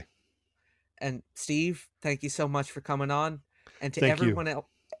 Okay. And Steve, thank you so much for coming on, and to Thank everyone else,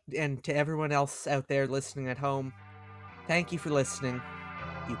 and to everyone else out there listening at home, thank you for listening.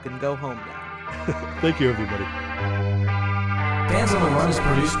 You can go home now. Thank you, everybody. Fans on the Run is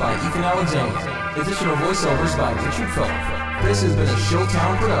produced by Ethan Alexander. Additional voiceovers by Richard Phillip. This has been a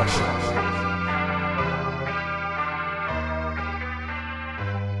Showtown production.